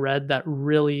books that I read that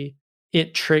really,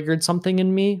 it triggered something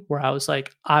in me where I was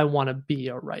like, I want to be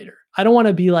a writer. I don't want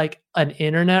to be like an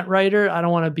internet writer. I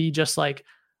don't want to be just like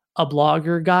a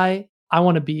blogger guy. I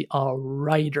want to be a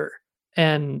writer.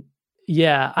 And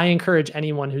yeah, I encourage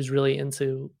anyone who's really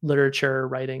into literature or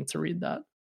writing to read that.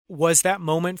 Was that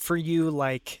moment for you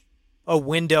like a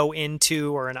window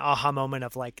into or an aha moment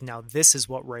of like, now this is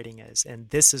what writing is and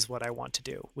this is what I want to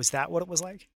do? Was that what it was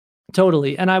like?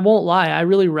 Totally. And I won't lie, I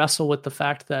really wrestle with the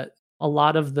fact that a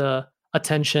lot of the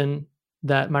attention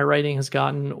that my writing has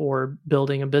gotten or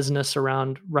building a business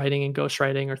around writing and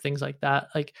ghostwriting or things like that,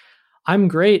 like I'm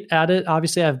great at it.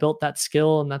 Obviously, I've built that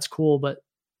skill and that's cool, but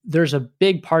there's a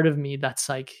big part of me that's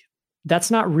like,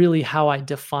 that's not really how I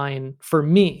define for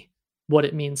me what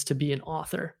it means to be an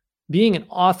author. Being an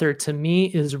author to me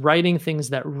is writing things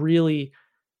that really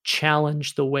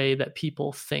challenge the way that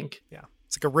people think. Yeah.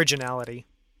 It's like originality.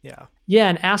 Yeah. Yeah.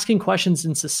 And asking questions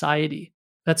in society.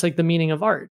 That's like the meaning of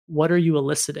art. What are you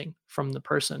eliciting from the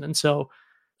person? And so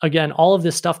again, all of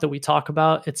this stuff that we talk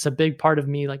about, it's a big part of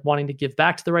me like wanting to give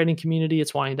back to the writing community.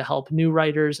 It's wanting to help new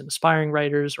writers and aspiring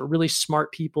writers or really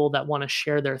smart people that want to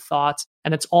share their thoughts.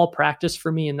 And it's all practice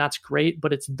for me. And that's great.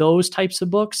 But it's those types of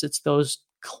books. It's those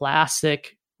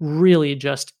classic, really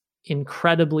just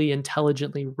incredibly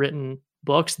intelligently written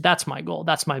books. That's my goal.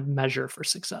 That's my measure for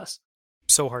success.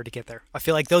 So hard to get there. I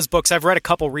feel like those books, I've read a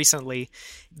couple recently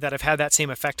that have had that same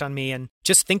effect on me. And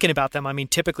just thinking about them, I mean,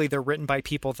 typically they're written by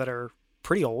people that are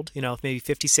pretty old, maybe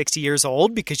 50, 60 years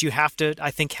old, because you have to,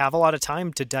 I think, have a lot of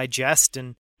time to digest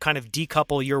and kind of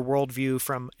decouple your worldview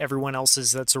from everyone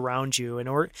else's that's around you. And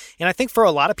I think for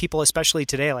a lot of people, especially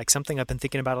today, like something I've been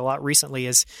thinking about a lot recently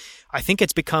is I think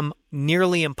it's become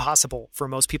nearly impossible for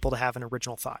most people to have an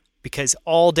original thought, because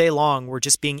all day long we're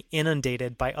just being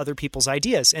inundated by other people's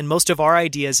ideas. And most of our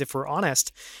ideas, if we're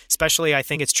honest, especially I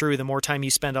think it's true, the more time you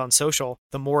spend on social,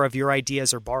 the more of your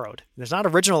ideas are borrowed. There's not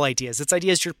original ideas. It's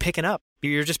ideas you're picking up.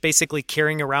 You're just basically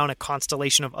carrying around a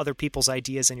constellation of other people's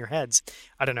ideas in your heads.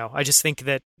 I don't know. I just think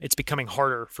that it's becoming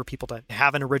harder for people to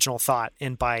have an original thought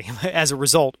and as a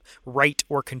result, write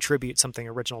or contribute something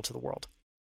original to the world.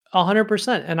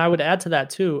 100%. And I would add to that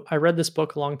too. I read this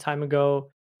book a long time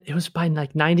ago. It was by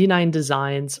like 99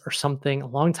 Designs or something a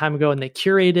long time ago. And they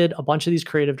curated a bunch of these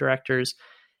creative directors.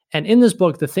 And in this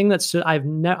book, the thing that stood,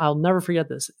 I'll never forget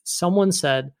this. Someone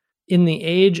said, in the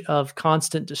age of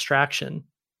constant distraction,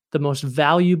 the most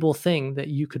valuable thing that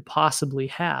you could possibly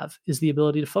have is the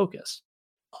ability to focus.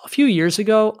 A few years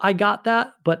ago, I got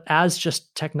that, but as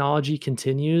just technology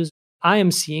continues, I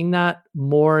am seeing that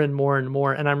more and more and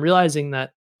more. And I'm realizing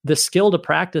that the skill to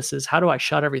practice is, how do I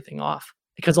shut everything off?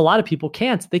 Because a lot of people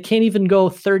can't. They can't even go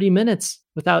 30 minutes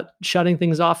without shutting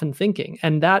things off and thinking.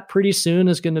 And that pretty soon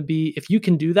is going to be, if you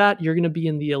can do that, you're going to be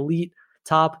in the elite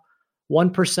top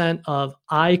 1% of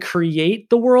I create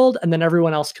the world and then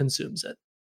everyone else consumes it.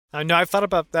 No, I've thought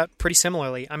about that pretty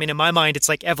similarly. I mean, in my mind, it's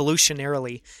like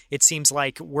evolutionarily, it seems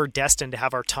like we're destined to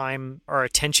have our time, our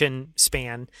attention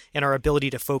span, and our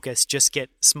ability to focus just get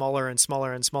smaller and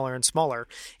smaller and smaller and smaller.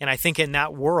 And I think in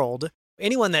that world,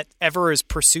 anyone that ever has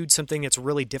pursued something that's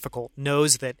really difficult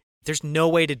knows that there's no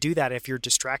way to do that if you're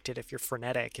distracted, if you're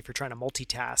frenetic, if you're trying to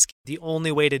multitask. The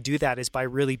only way to do that is by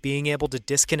really being able to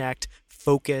disconnect,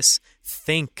 focus,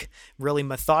 think really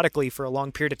methodically for a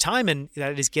long period of time. And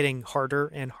that is getting harder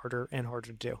and harder and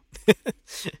harder to do.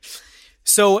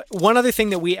 So one other thing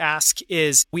that we ask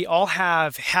is, we all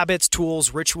have habits,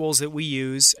 tools, rituals that we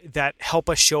use that help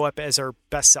us show up as our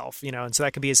best self, and so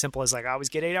that can be as simple as like, I always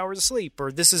get 8 hours of sleep,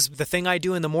 or this is the thing I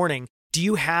do in the morning. Do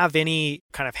you have any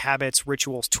kind of habits,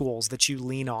 rituals, tools that you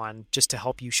lean on just to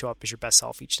help you show up as your best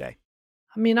self each day?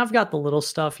 I mean, I've got the little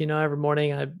stuff, every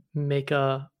morning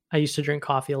I used to drink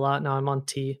coffee a lot. Now I'm on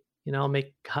tea, I'll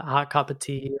make a hot cup of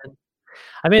tea. And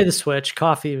I made the switch.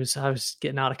 I was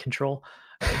getting out of control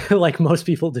like most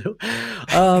people do.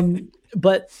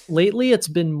 But lately it's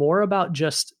been more about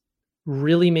just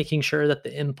really making sure that the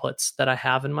inputs that I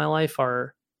have in my life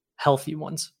are healthy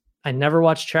ones. I never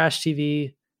watch trash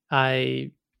TV.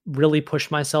 I really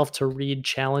push myself to read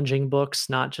challenging books,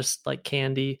 not just like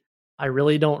candy. I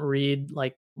really don't read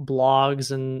like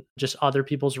blogs and just other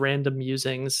people's random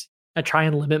musings. I try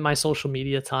and limit my social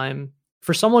media time.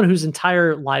 For someone whose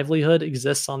entire livelihood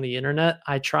exists on the internet,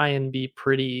 I try and be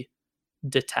pretty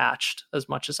detached as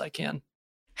much as I can.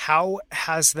 How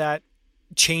has that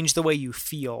changed the way you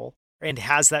feel? And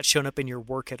has that shown up in your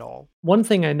work at all? One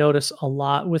thing I notice a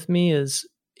lot with me is,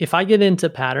 if I get into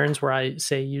patterns where I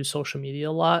say use social media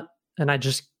a lot and I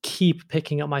just keep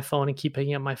picking up my phone and keep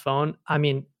picking up my phone, I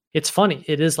mean, it's funny.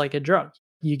 It is like a drug.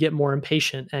 You get more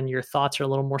impatient and your thoughts are a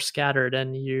little more scattered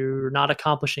and you're not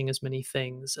accomplishing as many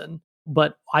things.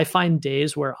 But I find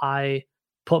days where I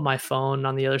put my phone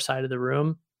on the other side of the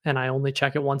room and I only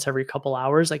check it once every couple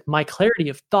hours. Like, my clarity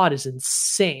of thought is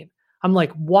insane. I'm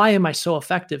like, why am I so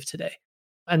effective today?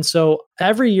 And so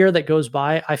every year that goes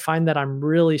by, I find that I'm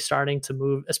really starting to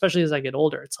move, especially as I get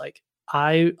older. It's like,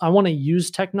 I want to use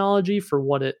technology for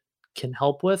what it can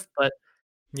help with, but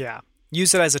yeah,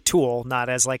 use it as a tool, not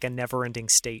as like a never-ending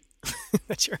state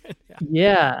that you're in.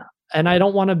 Yeah. And I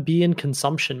don't want to be in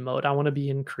consumption mode. I want to be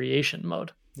in creation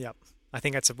mode. Yep. I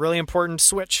think that's a really important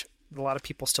switch that a lot of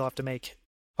people still have to make.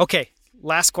 Okay.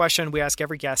 Last question we ask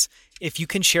every guest: if you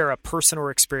can share a person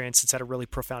or experience that's had a really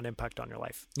profound impact on your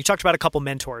life. You talked about a couple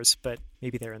mentors, but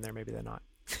maybe they're in there, maybe they're not.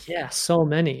 Yeah, so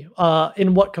many.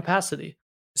 In what capacity?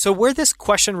 So where this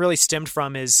question really stemmed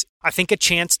from is, I think, a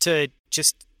chance to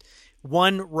just,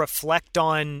 one, reflect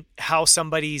on how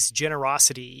somebody's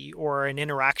generosity or an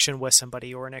interaction with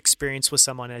somebody or an experience with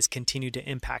someone has continued to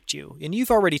impact you. And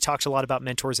you've already talked a lot about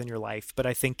mentors in your life, but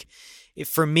I think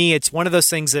for me, it's one of those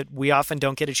things that we often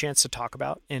don't get a chance to talk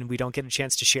about and we don't get a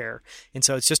chance to share. And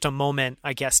so it's just a moment,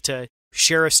 I guess, to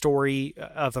share a story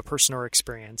of a person or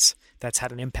experience that's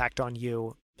had an impact on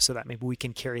you so that maybe we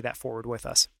can carry that forward with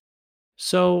us.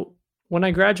 So when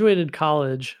I graduated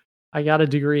college, I got a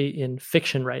degree in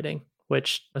fiction writing,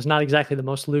 which was not exactly the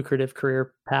most lucrative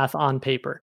career path on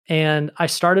paper. And I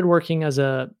started working as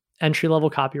a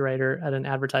entry-level copywriter at an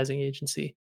advertising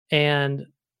agency. And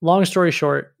long story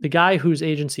short, the guy whose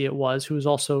agency it was, who was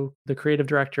also the creative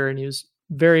director, and he was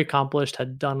very accomplished,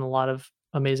 had done a lot of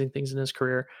amazing things in his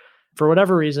career. For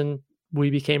whatever reason, we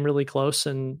became really close,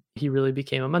 and he really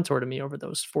became a mentor to me over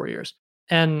those 4 years.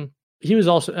 And he was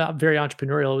also very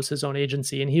entrepreneurial. It was his own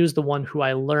agency. And he was the one who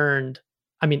I learned,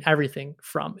 everything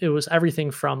from. It was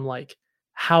everything from like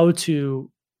how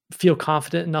to feel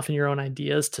confident enough in your own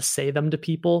ideas to say them to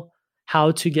people,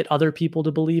 how to get other people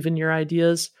to believe in your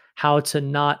ideas, how to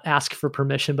not ask for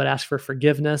permission, but ask for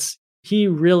forgiveness. He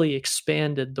really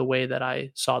expanded the way that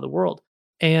I saw the world.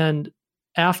 And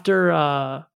after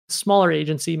a smaller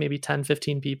agency, maybe 10,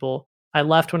 15 people, I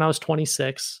left when I was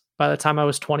 26. By the time I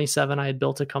was 27, I had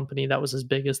built a company that was as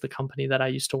big as the company that I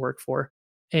used to work for.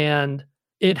 And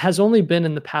it has only been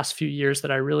in the past few years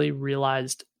that I really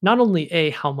realized not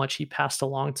only how much he passed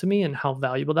along to me and how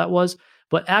valuable that was,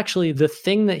 but actually the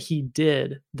thing that he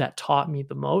did that taught me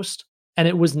the most. And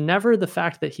it was never the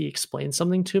fact that he explained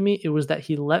something to me. It was that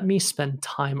he let me spend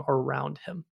time around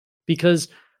him. Because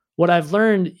what I've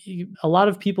learned, a lot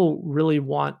of people really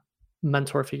want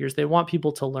mentor figures. They want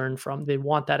people to learn from. They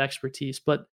want that expertise.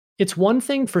 But it's one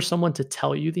thing for someone to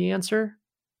tell you the answer.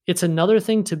 It's another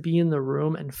thing to be in the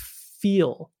room and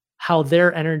feel how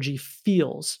their energy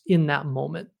feels in that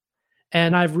moment.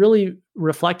 And I've really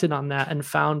reflected on that and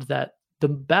found that the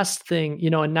best thing,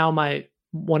 and now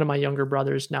one of my younger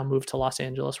brothers now moved to Los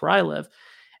Angeles where I live.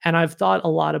 And I've thought a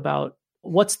lot about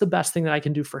what's the best thing that I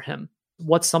can do for him?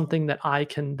 What's something that I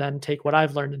can then take what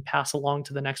I've learned and pass along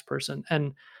to the next person?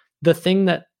 And the thing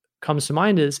that comes to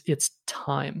mind is it's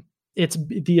time. It's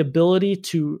the ability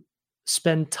to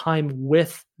spend time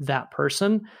with that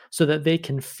person so that they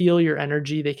can feel your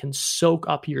energy. They can soak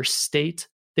up your state.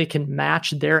 They can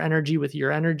match their energy with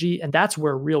your energy. And that's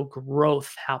where real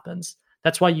growth happens.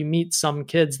 That's why you meet some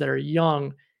kids that are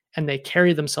young and they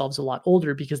carry themselves a lot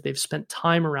older because they've spent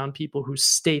time around people whose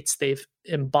states they've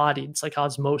embodied. It's like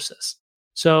osmosis.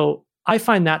 So I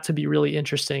find that to be really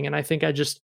interesting. And I think I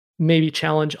just maybe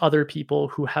challenge other people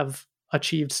who have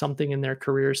achieved something in their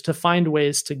careers to find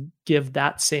ways to give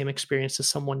that same experience to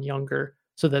someone younger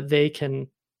so that they can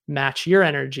match your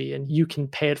energy and you can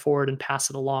pay it forward and pass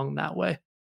it along that way.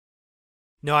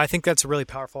 No, I think that's really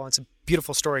powerful. It's a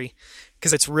beautiful story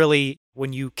because it's really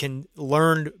when you can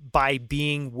learn by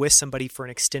being with somebody for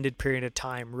an extended period of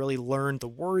time, really learn the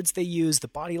words they use, the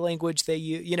body language they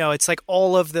use, it's like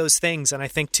all of those things. And I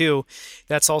think too,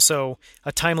 that's also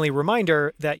a timely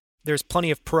reminder that there's plenty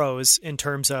of pros in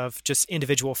terms of just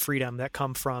individual freedom that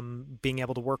come from being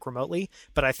able to work remotely.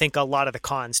 But I think a lot of the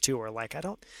cons too are like, I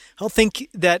don't think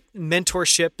that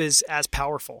mentorship is as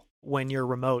powerful when you're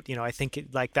remote. I think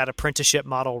like that apprenticeship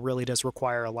model really does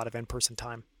require a lot of in-person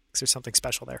time because there's something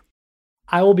special there.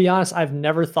 I will be honest, I've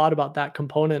never thought about that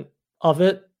component of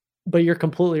it, but you're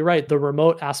completely right. The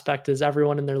remote aspect is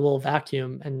everyone in their little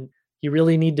vacuum, and you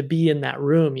really need to be in that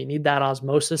room. You need that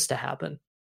osmosis to happen.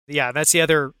 Yeah, that's the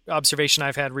other observation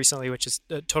I've had recently, which is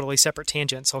a totally separate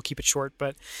tangent, so I'll keep it short,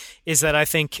 but is that I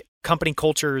think company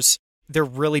cultures, they're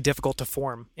really difficult to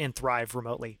form and thrive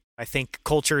remotely. I think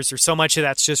cultures are so much of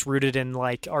that's just rooted in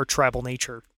like our tribal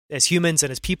nature as humans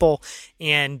and as people.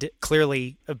 And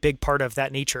clearly a big part of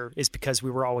that nature is because we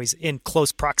were always in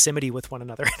close proximity with one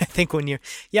another. And I think when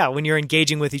you're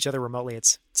engaging with each other remotely,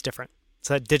 it's different. It's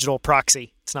a digital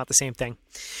proxy. It's not the same thing.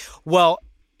 Well,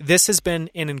 this has been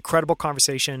an incredible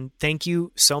conversation. Thank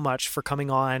you so much for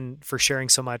coming on, for sharing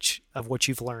so much of what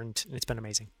you've learned. It's been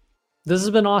amazing. This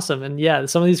has been awesome. And yeah,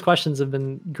 some of these questions have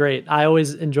been great. I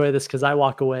always enjoy this because I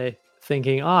walk away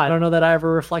thinking, I don't know that I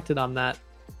ever reflected on that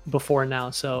before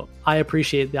now. So I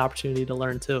appreciate the opportunity to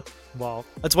learn too. Well,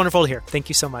 that's wonderful to hear. Thank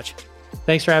you so much.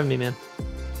 Thanks for having me, man.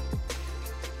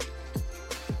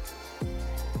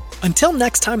 Until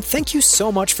next time, thank you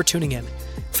so much for tuning in.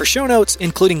 For show notes,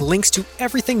 including links to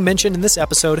everything mentioned in this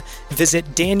episode, visit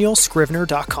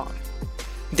danielscrivner.com.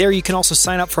 There you can also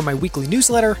sign up for my weekly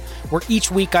newsletter, where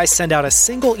each week I send out a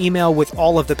single email with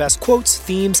all of the best quotes,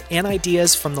 themes, and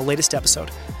ideas from the latest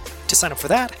episode. To sign up for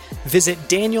that, visit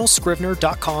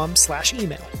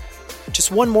danielscrivner.com/email.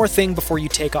 Just one more thing before you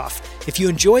take off. If you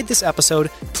enjoyed this episode,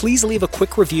 please leave a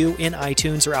quick review in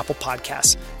iTunes or Apple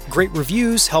Podcasts. Great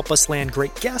reviews help us land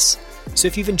great guests. So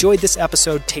if you've enjoyed this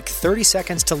episode, take 30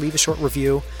 seconds to leave a short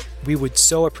review. We would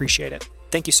so appreciate it.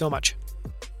 Thank you so much.